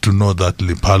good to know that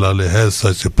Lephalale has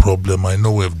such a problem. I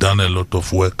know we've done a lot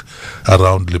of work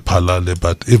around Lephalale,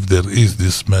 but if there is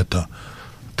this matter,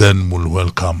 then we'll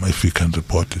welcome if we can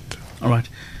report it. All right.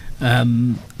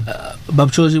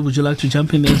 Babchozi, would you like to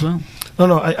jump in there as well?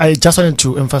 No, I just wanted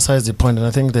to emphasize the point, and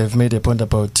I think they've made a point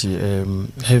about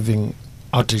having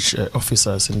outreach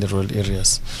officers in the rural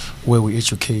areas where we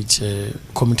educate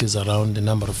communities around a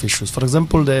number of issues. For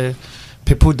example, the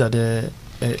PEPUDA,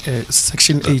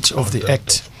 Section 8 of the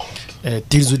Act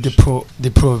deals with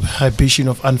the prohibition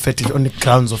of unfair on the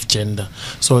grounds of gender.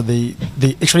 So they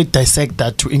actually dissect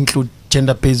that to include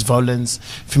gender-based violence,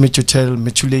 female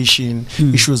mutilation,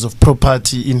 issues of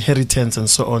property, inheritance, and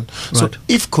so on. Right. So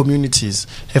if communities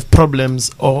have problems,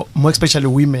 or more especially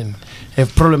women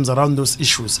have problems around those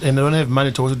issues, and they don't have money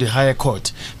to go to the higher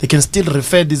court, they can still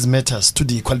refer these matters to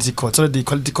the Equality Court, so that the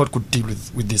Equality Court could deal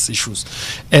with these issues.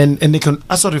 And they can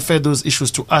also refer those issues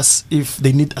to us if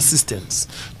they need assistance,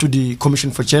 to the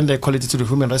Commission for Gender Equality, to the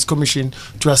Human Rights Commission,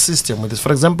 to assist them with this.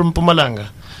 For example, Mpumalanga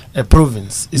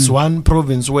province is one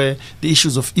province where the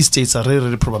issues of estates are really,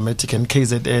 really problematic, and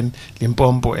KZN,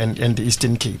 Limpopo, and the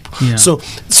Eastern Cape. Yeah. So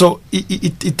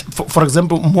for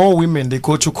example, more women, they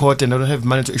go to court and they don't have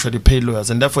money to actually pay lawyers,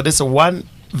 and therefore there's a one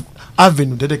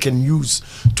avenue that they can use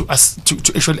to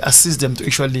actually assist them to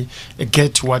actually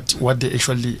get what they're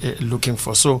actually looking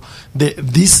for. So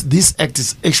this act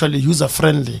is actually user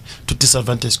friendly to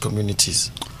disadvantaged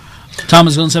communities. Time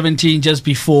is gone 17 just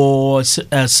before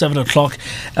 7 o'clock.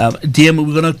 DM,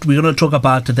 we're gonna talk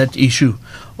about that issue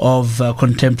of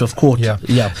contempt of court.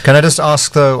 Yeah. Can I just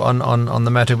ask though on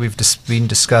the matter we've been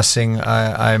discussing?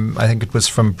 I think it was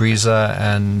from Breeza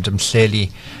and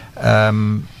Mhleli,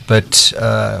 but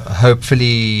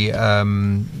hopefully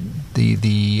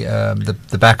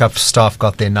the backup staff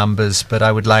got their numbers. But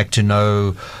I would like to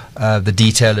know the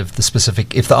detail of the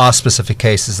specific, if there are specific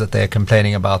cases that they're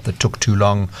complaining about that took too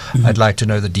long. I'd like to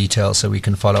know the details so we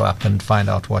can follow up and find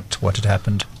out what had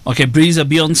happened. Okay, Breeza,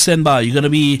 be on standby. You're gonna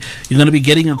be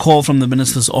getting a call from the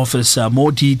minister's office.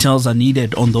 More details are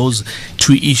needed on those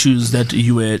two issues that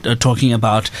you were talking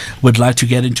about. Would like to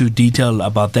get into detail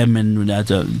about them and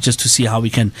just to see how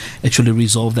we can actually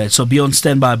resolve that. So be on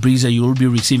standby, Breeza. You will be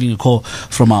receiving a call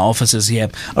from our officers here.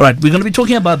 All right, we're going to be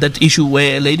talking about that issue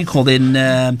where a lady called in,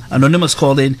 anonymous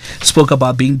called in, spoke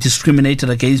about being discriminated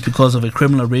against because of a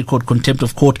criminal record, contempt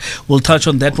of court. We'll touch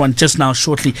on that one just now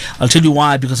shortly. I'll tell you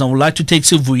why, because I would like to take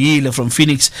Sivuile from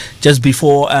Phoenix just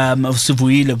before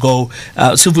Sivuile go.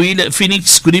 Sivuile,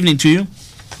 Phoenix, good evening to you.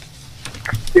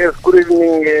 Yes, good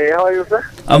evening. How are you, sir?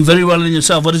 I'm very well, and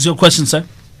yourself? What is your question, sir?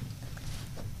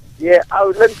 Yeah, I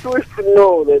would like to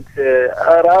know that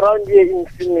around here in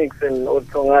Phoenix and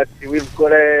Otongati, we've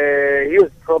got a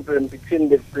huge problem between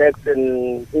the blacks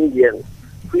and Indians,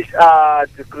 which are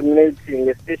discriminating,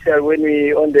 especially when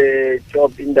we on the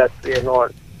job industry and all.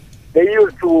 They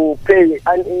used to pay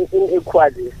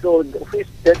inequality, so which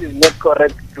that is not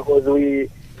correct, because the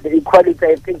equality,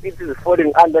 I think it is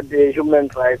falling under the human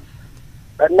rights.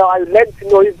 But now I would like to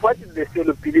know what is the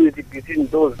solubility between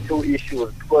those two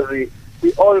issues, because we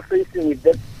all facing with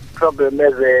that problem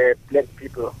as black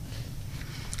people.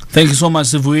 Thank you so much,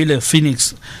 Sivuile,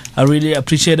 Phoenix. I really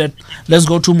appreciate it. Let's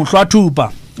go to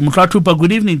Mushwana. Mushwana,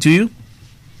 good evening to you.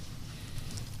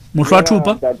 Mushwana.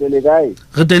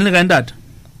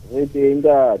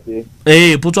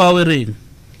 Hey, put our ring.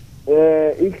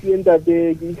 So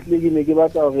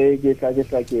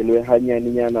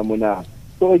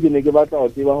ke ne ke batla go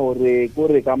tseba gore ko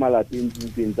re ka malating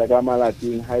teng tsa ka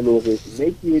malating ha ile gore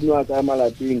make eno ka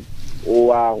malating o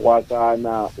wa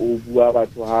gwakana o bua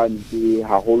batho hantle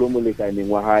haholo molekaneng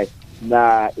wa hae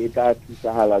na e tla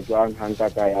thusahala jwang hanka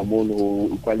ka ya mono ho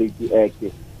Equality Act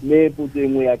me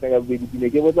putsengwe ya ka ya bobedi ke ne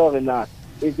ke botsa gore na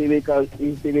e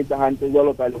sebetsa hantle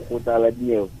jwalo ka lekgotla la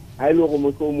dinyewe ha ile go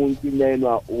mohlomong ke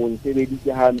menwa o ntebeditse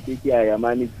hantle ke ya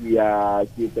mane ke tsa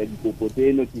dikopo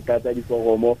tseno ke tlatsa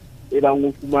diforomo e bang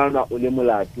o fumana o le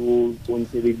molato o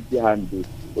ntebeditse hantle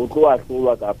o tlo a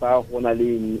hlolwa kapa gona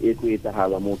le eng e tlo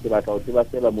etsahala mo ke batla o tseba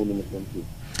sela mo mosentse.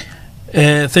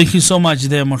 Thank you so much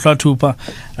there, Mushwana.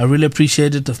 I really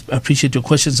appreciate it. I appreciate your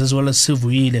questions as well as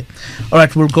Sivuile. All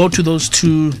right, we'll go to those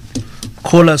two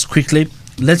callers quickly.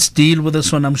 Let's deal with this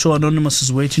one. I'm sure Anonymous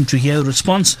is waiting to hear the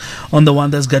response on the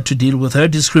one that's got to deal with her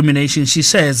discrimination. She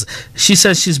says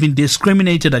she's been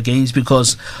discriminated against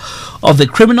because of the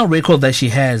criminal record that she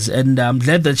has, and I'm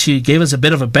glad that she gave us a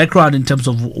bit of a background in terms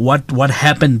of what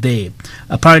happened there.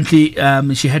 Apparently,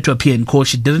 she had to appear in court.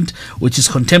 She didn't, which is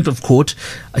contempt of court.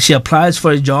 She applies for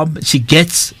a job. She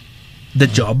gets the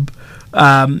job,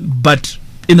 but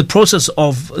in the process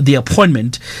of the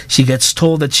appointment, she gets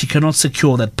told that she cannot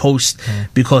secure that post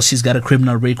because she's got a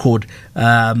criminal record.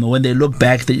 When they look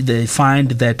back, they found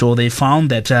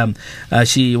that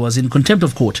she was in contempt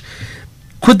of court.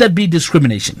 Could that be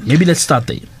discrimination? Maybe let's start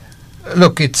there.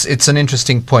 Look, it's an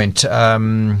interesting point,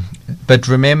 but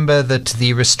remember that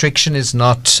the restriction is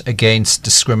not against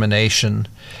discrimination.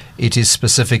 It is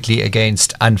specifically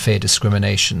against unfair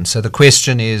discrimination. So the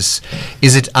question is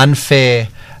it unfair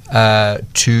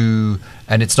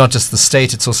and it's not just the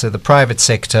state, it's also the private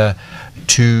sector,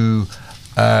 to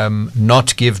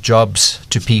not give jobs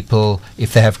to people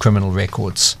if they have criminal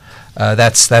records?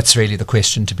 That's really the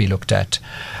question to be looked at.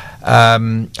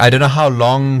 I don't know how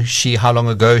long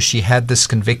ago she had this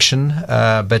conviction,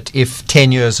 but if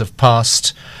 10 years have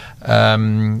passed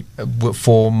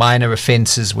for minor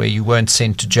offences where you weren't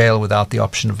sent to jail without the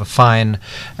option of a fine,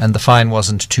 and the fine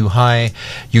wasn't too high,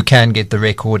 you can get the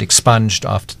record expunged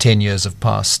after 10 years have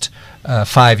passed.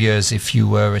 5 years if you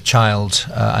were a child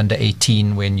under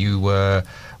 18 when you were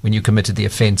when you committed the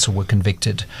offence or were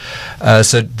convicted.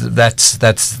 So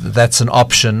that's an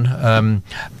option,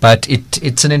 but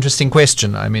it's an interesting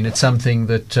question. I mean, it's something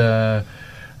that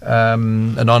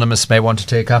Anonymous may want to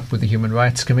take up with the Human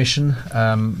Rights Commission.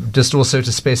 Just also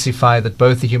to specify that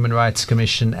both the Human Rights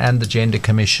Commission and the Gender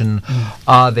Commission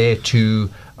are there to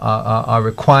are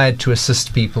required to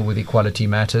assist people with equality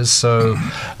matters. So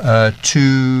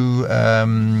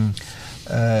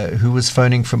who was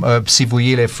phoning from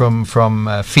Sivuyile from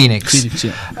Phoenix.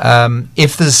 Yeah.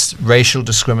 If there's racial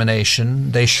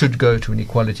discrimination, they should go to an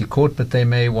equality court, but they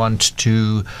may want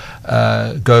to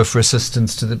go for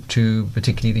assistance to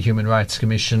particularly the Human Rights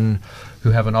Commission, who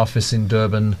have an office in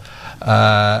Durban,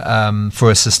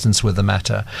 for assistance with the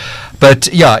matter.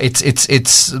 But yeah,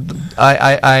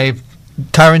 I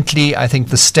currently, I think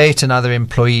the state and other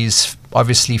employees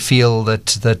obviously feel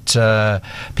that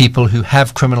people who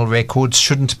have criminal records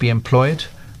shouldn't be employed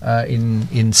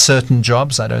in certain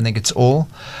jobs. I don't think it's all.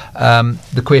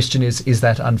 The question is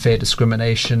that unfair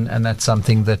discrimination, and that's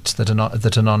something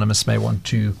that Anonymous may want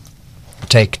to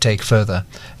take further.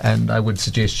 And I would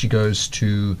suggest she goes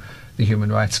to the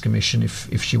Human Rights Commission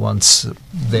if she wants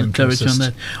them to assist. On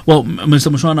that. Well,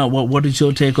 Mr. Mushwana, what is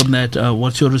your take on that?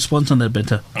 What's your response on that,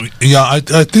 better? Yeah,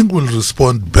 I think we'll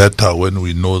respond better when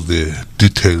we know the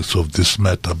details of this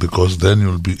matter, because then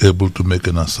you'll be able to make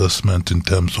an assessment in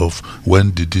terms of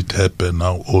when did it happen,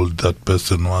 how old that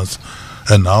person was,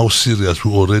 and how serious.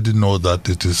 We already know that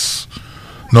it is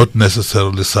not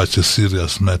necessarily such a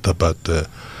serious matter, but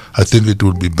I think it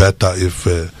would be better if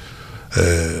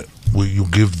you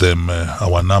give them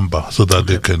our number so that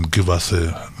they can give us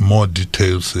more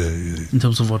details in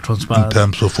terms of what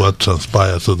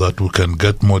transpires. So that we can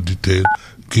get more detail,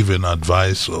 give an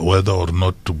advice whether or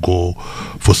not to go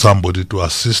for somebody to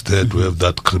assist her to have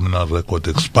that criminal record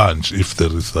expunged, if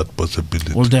there is that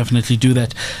possibility. We'll definitely do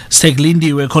that. Steg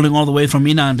Lindy, we're calling all the way from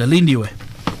Inanda. Lindy, we.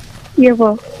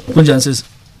 Yebo. Kunjani sis?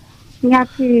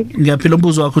 Ngiyaphila.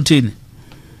 Umbuzo wakho uthini?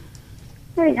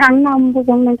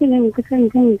 Anginambuzo mina ngikuthi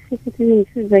ngisithi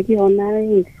ngisize kuyona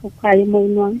engihluphayo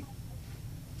emoyeni wami.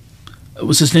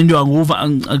 Sis Lindy,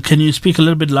 can you speak a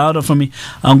little bit louder for me?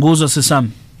 Anguzwa sisami.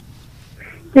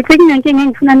 Ngithi nginenkinga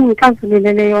engifuna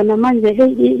ngixazululele yona manje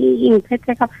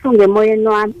ingiphethe kabuhlungu emoyeni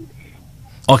wami.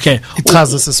 Okay.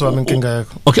 Ichaze sisiwami inkinga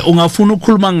yakho. Okay, ungafuna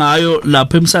ukukhuluma ngayo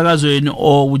lapha emsakazweni,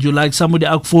 or would you like somebody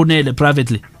akufonele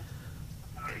privately?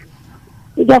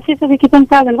 Ngiyafisa ukukhipha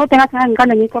emsakazweni kodwa ngathi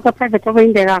ngiqale ngixoxe private over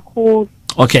inde kakhulu.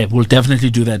 Okay, we'll definitely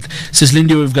do that. Sis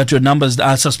Lindy, we've got your numbers.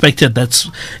 I suspected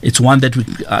it's one that we.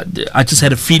 I just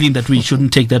had a feeling that we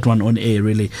shouldn't take that one on air,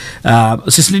 really.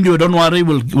 Sis Lindy, don't worry.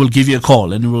 We'll give you a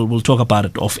call and we'll talk about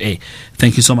it off air.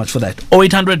 Thank you so much for that.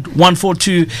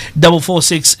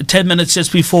 0800-142-446. 10 minutes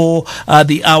just before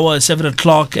the hour, 7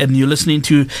 o'clock, and you're listening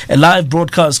to a live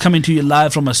broadcast coming to you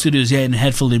live from our studios here in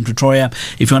Hatfield in Pretoria.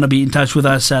 If you want to be in touch with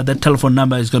us, that telephone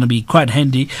number is going to be quite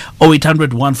handy.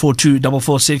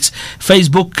 0800-142-446.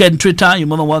 Facebook and Twitter, you're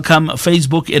more than welcome.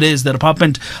 Facebook, it is the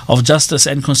Department of Justice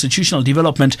and Constitutional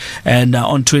Development, and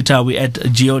on Twitter we at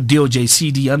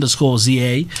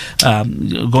DOJCD_ZA,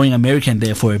 going American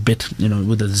there for a bit,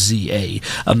 with a ZA.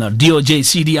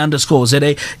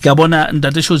 DOJCD_ZA. Gabona, and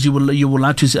that shows you would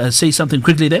like to say something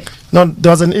quickly there. No,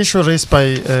 there was an issue raised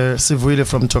by Sivuyile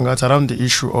from Tongata around the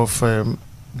issue of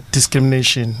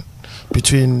discrimination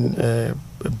between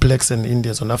blacks and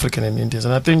Indians, or African and Indians,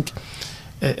 and I think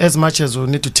as much as we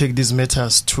need to take these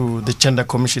matters to the Gender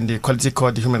Commission, the Equality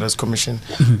Court, the Human Rights Commission,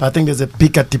 but I think there's a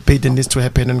bigger debate that needs to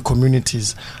happen in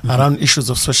communities around issues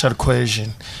of social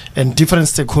cohesion, and different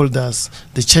stakeholders,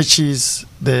 the churches,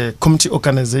 the community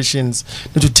organizations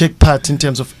need to take part in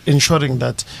terms of ensuring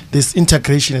that there's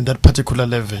integration in that particular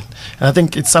level. And I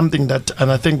think it's something that,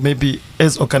 and I think maybe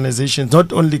as organizations,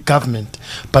 not only government,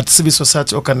 but civil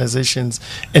society organizations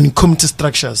and community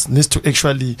structures needs to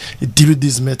actually deal with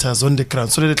these matters on the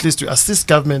ground, so that at least we assist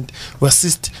government, we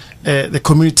assist the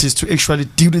communities to actually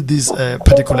deal with these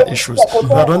particular issues.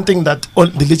 But I don't think that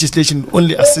the legislation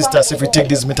only assists us if we take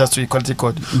these matters to Equality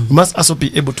Court. We must also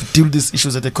be able to deal with these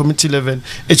issues at the community level,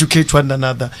 educate one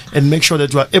another, and make sure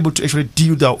that we are able to actually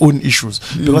deal with our own issues.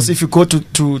 Because if you go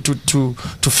to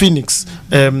Phoenix,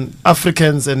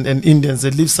 Africans and Indians,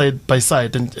 they live side by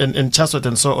side, and Chatsworth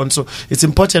and so on. So it's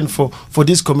important for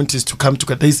these communities to come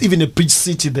together. There is even a bridge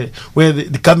city there where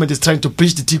the government is trying to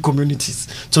bridge the two communities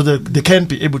so that they can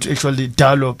be able to actually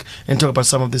dialogue and talk about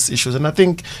some of these issues. And I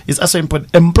think it's also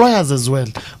important. Employers as well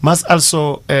must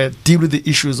also deal with the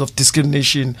issues of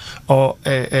discrimination or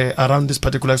around this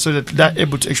particular, so that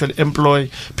able to actually employ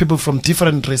people from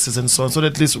different races and so on, so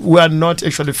that at least we are not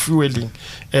actually fueling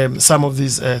some of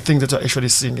these things that are actually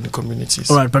seeing in the communities.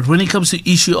 All right, but when it comes to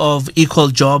issue of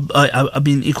equal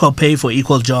pay for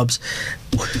equal jobs,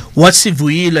 what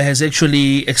Sivuyile has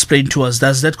actually explained to us,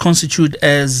 does that constitute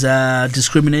as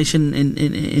discrimination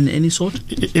in any sort?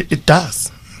 It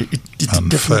does. It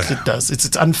definitely does.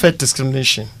 It's unfair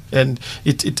discrimination, and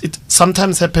it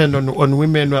sometimes happens on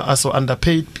women who are also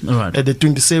underpaid. Right. They're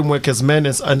doing the same work as men,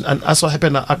 and also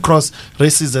happen across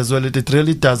races as well. It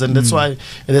really does, and that's why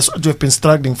what we've been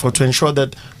struggling for, to ensure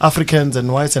that Africans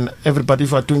and whites and everybody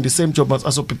who are doing the same job must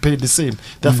also be paid the same.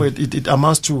 Therefore, it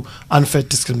amounts to unfair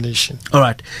discrimination. All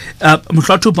right,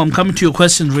 Mutlatup, I'm coming to your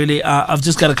question. Really, I've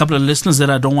just got a couple of listeners that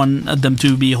I don't want them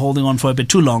to be holding on for a bit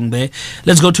too long there.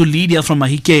 Let's go to Lydia from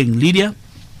Mahikeng. Lydia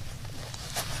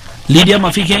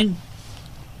Mafikeng.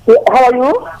 How are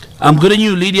you? I'm good, and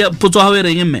you, Lydia? Put how are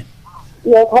you?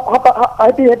 Yes,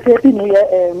 happy New Year,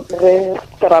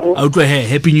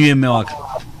 Happy New Year, Mewak.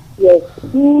 Yes.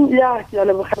 Yeah,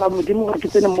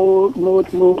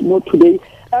 today.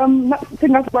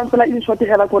 Thing as one like in short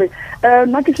hela kore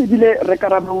na ke se bile re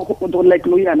karabo like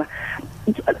loyana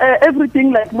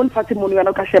everything like mon fati mon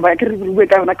yana ka sheba ke re bue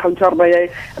ka na counter ba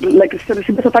like se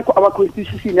se ta ko our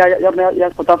constitution ya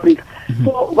South Africa.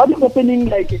 So what is happening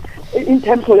like in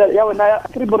terms of ya wena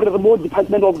ke re remote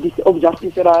department of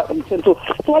justice so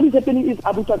what is happening is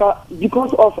abutaka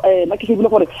because of na ke se bile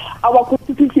kore our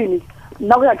constitution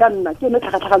now ya kana ke ne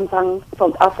tlhakatlhakantshang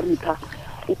South Africa.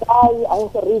 Why I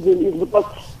have a reason is because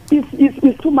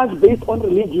it's too much based on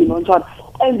religion,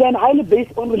 and then highly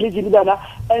based on religion,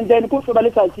 and then not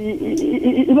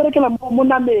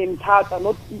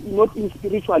in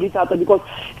spirituality, because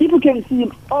if you can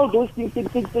see all those things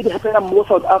that happen in most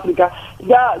South Africa,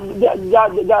 they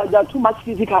are too much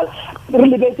physical.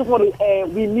 Really based on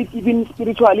we need even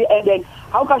spiritually, and then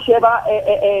how can Sheba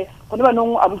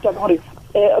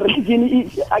religion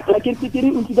is like in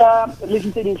into the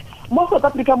religion. Most of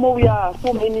Africa, we are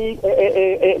so many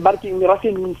barking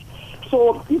miraculous.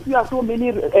 So if we are so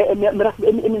many so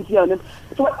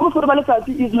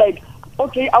conformality is like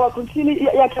okay, our continue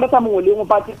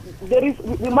but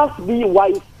we must be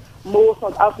wise more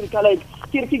South Africa like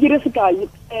South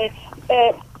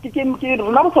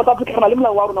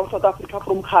Africa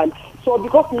from Khan. So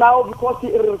because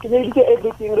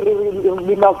everything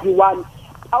we must be one.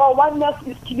 Our oneness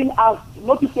is killing us.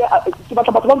 Not to say our oneness is killing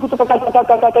us.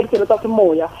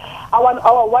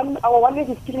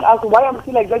 Why I'm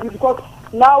saying like that is because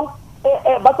now which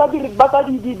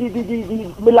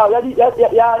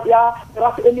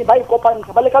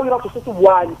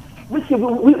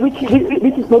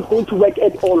is not going to work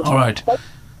at all. All right.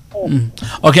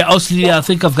 Okay, Ausli, I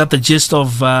think I've got the gist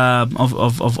of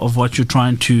what you're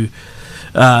trying to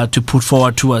put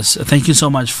forward to us. Thank you so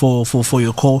much for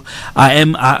your call.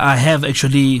 I have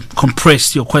actually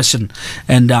compressed your question,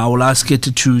 and I will ask it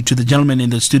to the gentleman in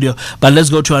the studio. But let's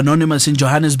go to Anonymous in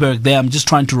Johannesburg. There, I'm just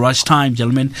trying to rush time,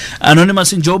 gentlemen.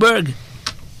 Anonymous in Joburg.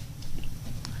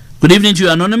 Good evening to you,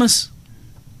 Anonymous.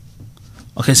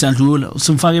 Okay, Sandrula,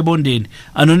 Simfage Bondin.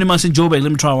 Anonymous in Joburg.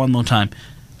 Let me try one more time.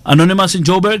 Anonymous in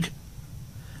Joburg.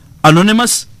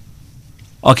 Anonymous.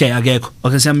 Okay, okay,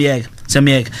 Samyeg.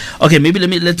 Okay, maybe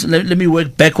let me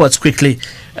work backwards quickly.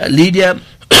 Lydia,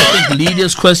 I think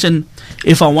Lydia's question,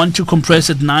 if I want to compress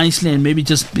it nicely and maybe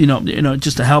just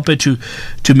just to help her to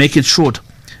make it short,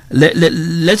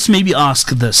 let's maybe ask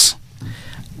this: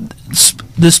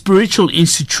 the spiritual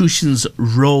institutions'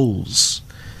 roles,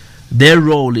 their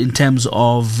role in terms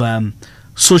of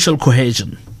social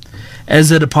cohesion, as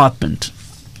a department.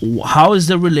 How is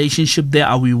the relationship there?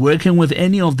 Are we working with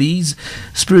any of these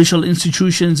spiritual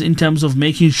institutions in terms of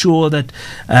making sure that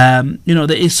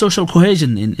there is social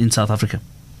cohesion in South Africa?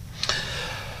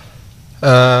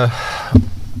 I'm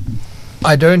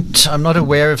not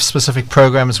aware of specific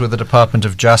programs with the Department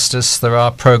of Justice. There are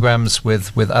programs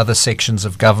with other sections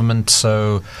of government.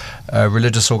 So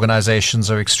religious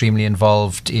organizations are extremely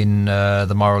involved in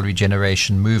the moral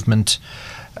regeneration movement.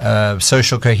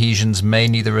 Social cohesion is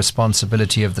mainly the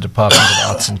responsibility of the Department of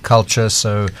Arts and Culture,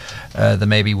 so there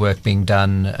may be work being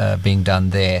done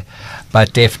there.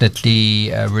 But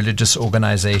definitely religious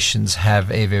organizations have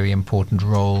a very important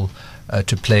role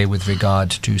to play with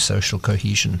regard to social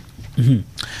cohesion. Mm-hmm.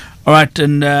 All right,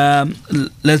 and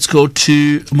let's go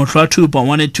to Motratup. I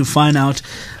wanted to find out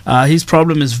his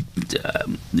problem is,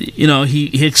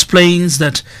 he explains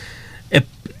that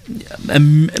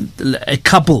a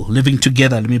couple living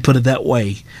together, let me put it that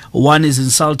way, one is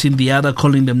insulting the other,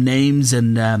 calling them names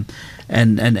and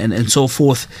so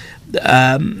forth.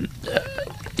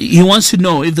 he wants to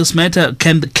know if this matter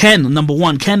can number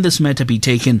one, can this matter be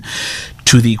taken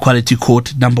to the Equality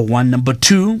Court? Number one. Number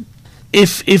two,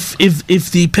 if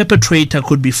the perpetrator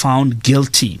could be found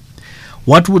guilty,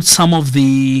 what would some of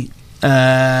the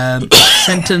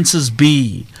sentences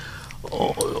be?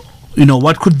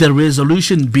 What could the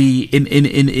resolution be in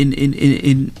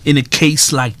a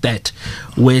case like that,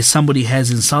 where somebody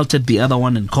has insulted the other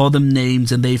one and called them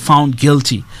names, and they found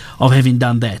guilty of having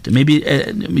done that? Maybe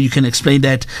you can explain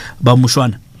that about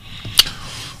Mushwana.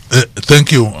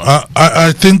 Thank you.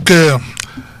 I think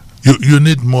you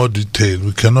need more detail.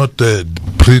 We cannot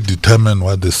predetermine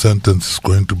what the sentence is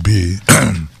going to be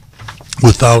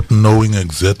without knowing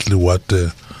exactly what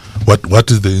is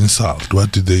the insult,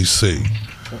 what did they say.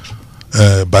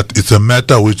 But it's a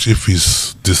matter which, if he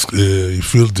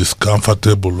feels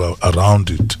discomfortable around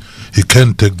it, he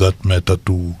can take that matter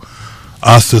to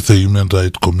us as a Human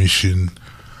Rights Commission,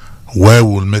 where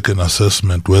we'll make an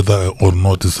assessment whether or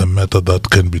not it's a matter that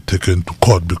can be taken to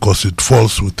court, because it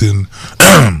falls within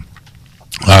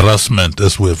harassment,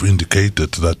 as we have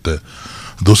indicated, that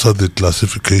those are the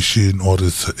classification, or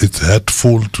it's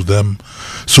hurtful to them.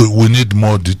 So we need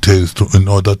more details in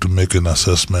order to make an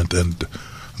assessment, and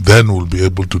then we'll be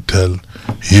able to tell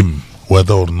him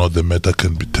whether or not the matter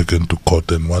can be taken to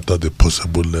court and what are the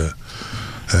possible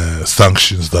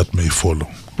sanctions that may follow.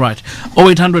 Right.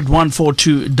 0800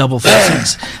 142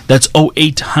 446. That's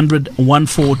 0800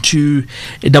 142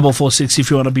 446.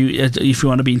 If you want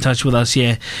to be in touch with us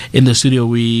here in the studio,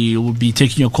 we will be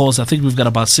taking your calls. I think we've got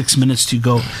about 6 minutes to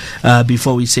go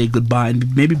before we say goodbye.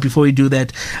 And maybe before we do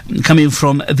that, coming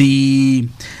from the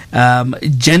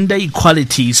gender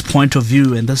equalities point of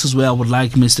view, and this is where I would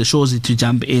like Mr. Shozi to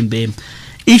jump in there.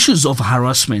 Issues of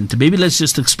harassment. Maybe let's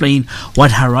just explain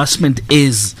what harassment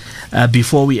is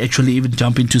before we actually even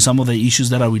jump into some of the issues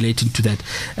that are relating to that.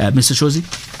 Mr. Shozi,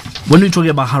 when we're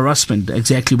talking about harassment,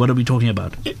 exactly what are we talking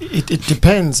about? It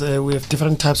depends. We have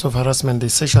different types of harassment.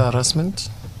 There's sexual harassment.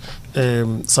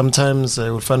 Sometimes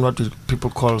we'll find what people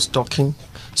call stalking.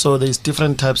 So there's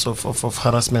different types of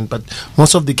harassment. But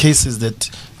most of the cases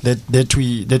that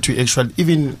we actually,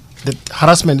 even that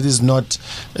harassment is not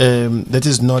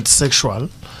sexual.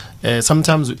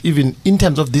 Sometimes even in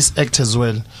terms of this act as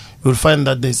well, you'll find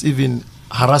that there's even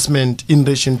harassment in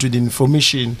relation to the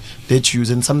information that you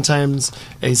use, and sometimes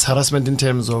it's harassment in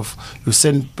terms of you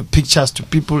send pictures to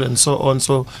people and so on.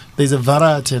 So there's a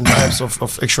variety and types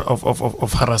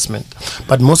of harassment.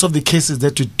 But most of the cases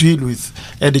that we deal with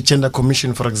at the Gender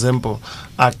Commission, for example,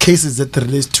 are cases that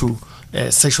relate to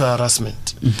sexual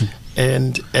harassment. Mm-hmm.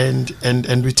 And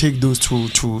we take those to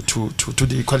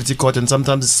the Equality Court, and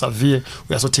sometimes it's severe.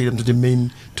 We also take them to the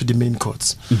main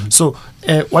courts. Mm-hmm. So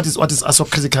what is also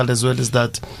critical as well is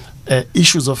that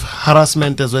issues of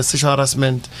harassment as well as sexual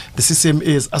harassment, the CCMA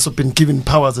has also been given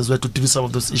powers as well to deal with some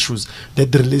of those issues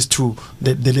that relate to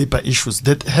the labor issues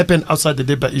that happen outside the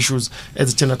labor issues.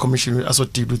 As the Gender Commission will also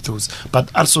deal with those, but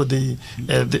also the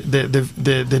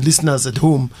listeners at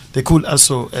home, they could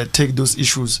also take those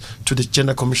issues to the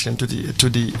Gender Commission, to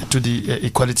the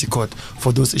Equality Court,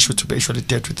 for those issues to be actually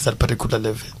dealt with at that particular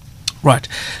level. Right.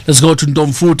 Let's go to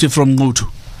Ndomfuti from Ngutu.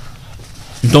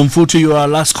 Ndomfuti, you are our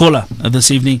last caller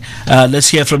this evening. Let's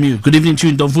hear from you. Good evening to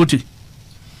you, Ndomfuti.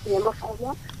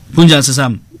 Kunjani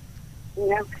sisam?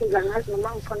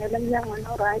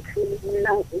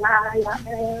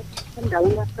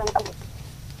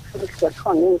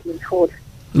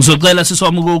 Ngizocela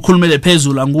siswami ukukhulumele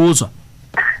phezulu, angikuzwa.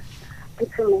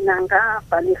 Ithi mina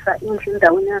ngabhalisa indlu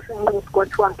endaweni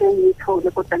yaseNquthu kwakhe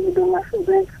ngiyithole kodwa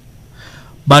ngingasebenza.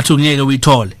 Bathu ngeke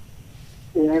uyithole.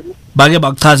 Yebo. Bake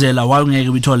bakuchazela why ungeke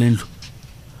uyithole indlu?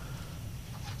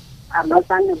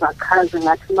 Abazange bachaze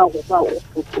ngathi makuba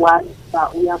ubutwala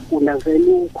uyagula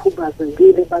vele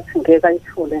ukhubazekile bathi ngeke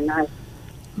ayithole naye.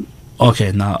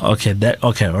 Okay, now okay,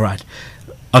 all right.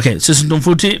 Okay, sisi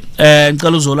Ntomfuthi,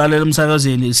 ngicela uzolalela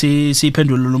umsakazeni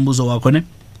siphendule lo mbuzo wakho ne?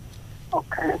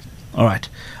 Okay. All right.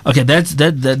 Okay,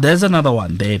 there's another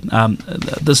one there.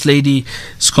 This lady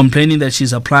is complaining that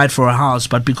she's applied for a house,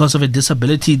 but because of a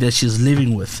disability that she's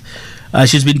living with,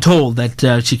 she's been told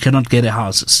that she cannot get a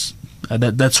house.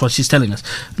 That's what she's telling us.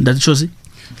 That shows it.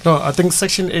 No, I think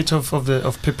Section 8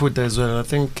 of people there as well. I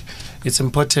think it's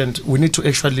important. We need to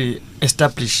actually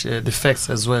establish the facts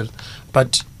as well.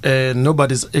 But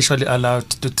nobody's actually allowed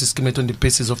to discriminate on the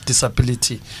basis of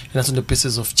disability and not on the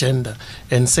basis of gender.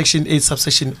 And Section 8,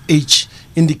 subsection H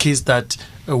indicates that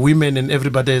women and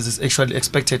everybody else is actually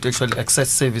expected to actually access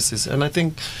services. And I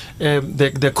think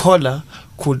the caller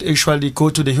could actually go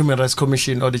to the Human Rights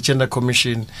Commission or the Gender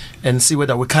Commission and see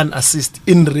whether we can assist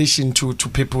in relation to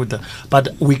people with that.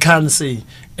 But we can't say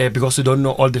because we don't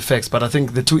know all the facts. But I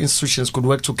think the two institutions could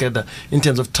work together in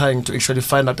terms of trying to actually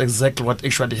find out exactly what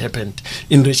actually happened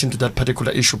in relation to that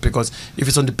particular issue. Because if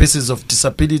it's on the basis of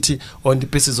disability or on the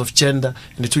basis of gender,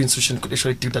 and the two institutions could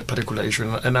actually deal with that particular issue.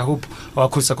 And I hope our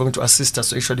courts are going to assist us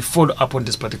to actually follow up on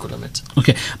this particular matter.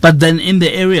 Okay, but then in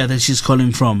the area that she's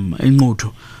calling from, in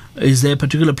Moto, is there a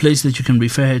particular place that you can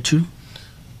refer her to?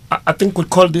 I think we'll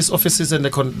call these offices and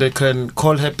they can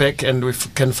call her back, and we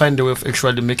can find a way of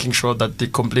actually making sure that the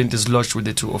complaint is lodged with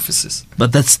the two offices.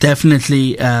 But that's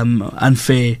definitely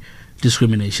unfair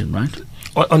discrimination, right?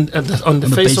 On the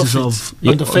face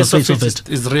of it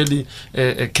is really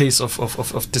a case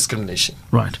of discrimination.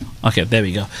 Right. Okay, there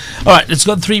we go. All right, it's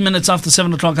got 3 minutes after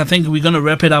 7 o'clock. I think we're going to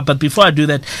wrap it up. But before I do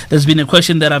that, there's been a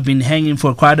question that I've been hanging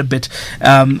for quite a bit.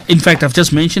 In fact, I've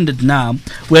just mentioned it now.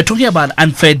 We're talking about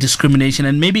unfair discrimination.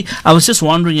 And maybe I was just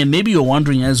wondering, and maybe you're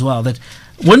wondering as well, that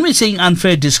when we're saying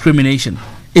unfair discrimination,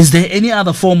 is there any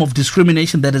other form of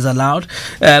discrimination that is allowed?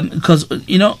 Because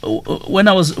when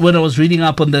I was reading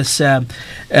up on this,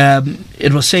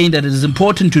 it was saying that it is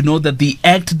important to know that the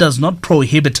Act does not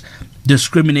prohibit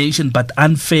discrimination, but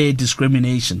unfair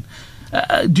discrimination.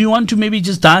 Do you want to maybe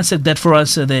just dissect that for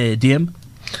us, there, DM?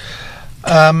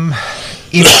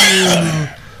 If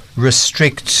you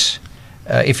restrict,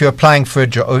 if you're applying for a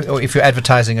job, or if you're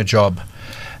advertising a job,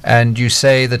 and you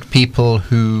say that people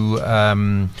who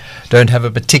don't have a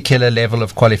particular level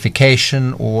of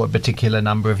qualification or a particular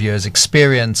number of years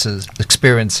experience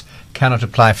cannot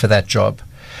apply for that job,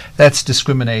 that's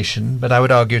discrimination. But I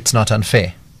would argue it's not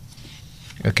unfair.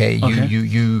 Okay,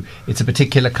 it's a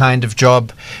particular kind of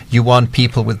job. You want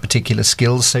people with particular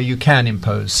skills, so you can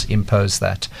impose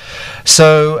that.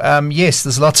 So yes,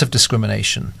 there's lots of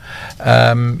discrimination.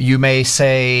 You may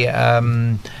say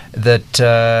that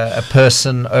a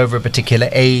person over a particular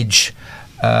age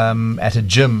at a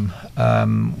gym,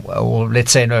 or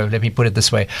let's say, no, let me put it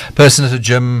this way: a person at a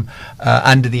gym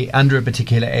under a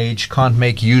particular age can't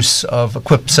make use of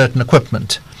certain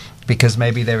equipment, because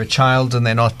maybe they're a child and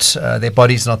they're not, their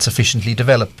body's not sufficiently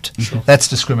developed. Sure. That's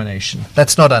discrimination.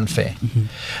 That's not unfair. Mm-hmm.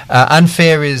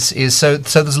 Unfair is so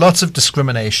there's lots of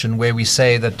discrimination where we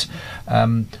say that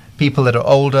people that are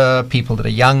older, people that are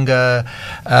younger,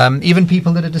 even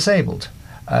people that are disabled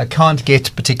can't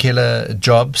get particular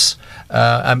jobs.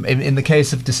 In the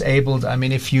case of disabled, I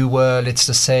mean, if you were, let's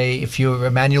just say, if you were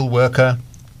a manual worker,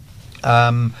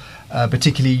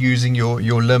 particularly using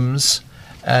your limbs,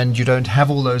 and you don't have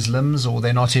all those limbs, or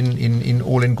they're not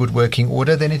in good working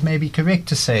order, then it may be correct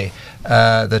to say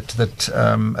that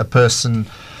a person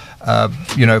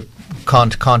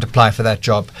can't apply for that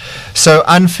job. So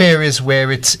unfair is where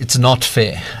it's not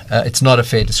fair. It's not a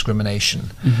fair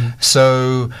discrimination. Mm-hmm.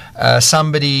 So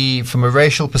somebody from a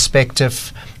racial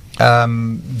perspective,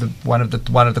 one of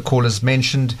the callers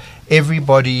mentioned,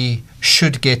 everybody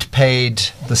should get paid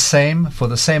the same for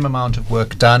the same amount of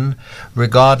work done,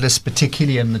 regardless,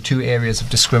 particularly in the two areas of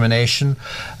discrimination,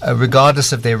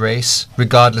 regardless of their race,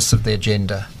 regardless of their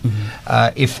gender.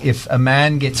 Mm-hmm. If a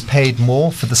man gets paid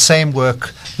more for the same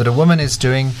work that a woman is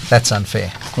doing, that's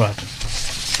unfair. Right.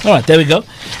 All right, there we go.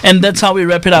 And that's how we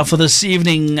wrap it up for this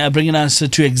evening, bringing us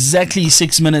to exactly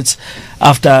 6 minutes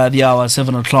after the hour,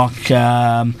 7 o'clock.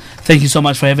 Thank you so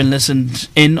much for having listened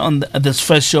in on this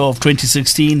first show of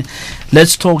 2016.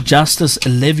 Let's Talk Justice,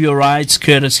 Live Your Rights,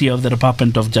 courtesy of the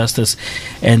Department of Justice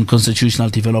and Constitutional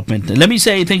Development. Let me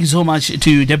say thank you so much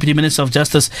to Deputy Minister of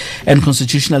Justice and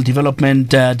Constitutional Development,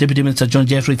 Deputy Minister John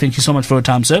Jeffrey. Thank you so much for your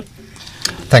time, sir.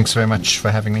 Thanks very much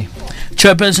for having me.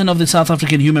 Chairperson of the South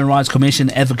African Human Rights Commission,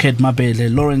 Advocate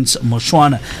Mabedle, Lawrence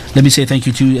Mushwana. Let me say thank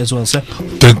you to you as well, sir.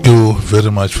 Thank you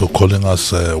very much for calling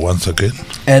us once again.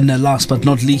 And last but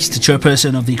not least, the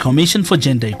Chairperson of the Commission for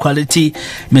Gender Equality,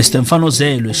 Mr.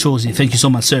 Mfanozelo Shozi. Thank you so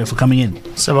much, sir, for coming in.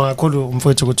 That's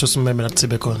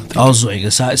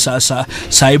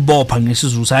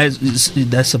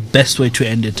the best way to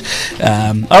end it.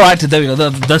 All right, there we go.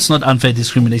 That's not unfair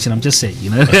discrimination, I'm just saying,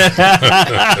 you know.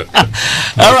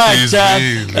 All right,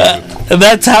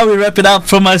 that's how we wrap it up.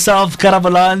 From myself,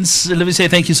 Karabalans, let me say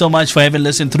thank you so much for having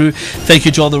listened through. Thank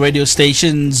you to all the radio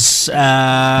stations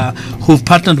who've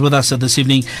partnered with us this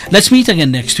evening. Let's meet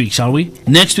again next week, shall we?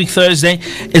 Next week, Thursday,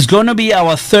 is going to be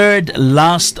our third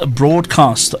last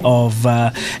broadcast of,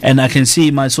 and I can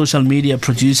see my social media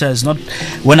producer is not,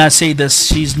 when I say this,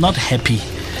 she's not happy.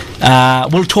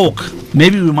 We'll talk.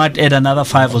 Maybe we might add another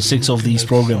 5 or 6 of these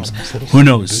programs. Who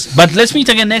knows? But let's meet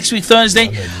again next week, Thursday,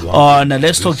 on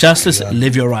Let's Talk Justice. rights,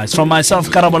 live your rights. From myself,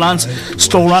 Karabolans,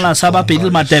 Stolana Saba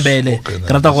Pedil Mabedle,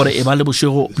 Grata gore e ba le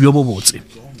boshego bjo bo botse.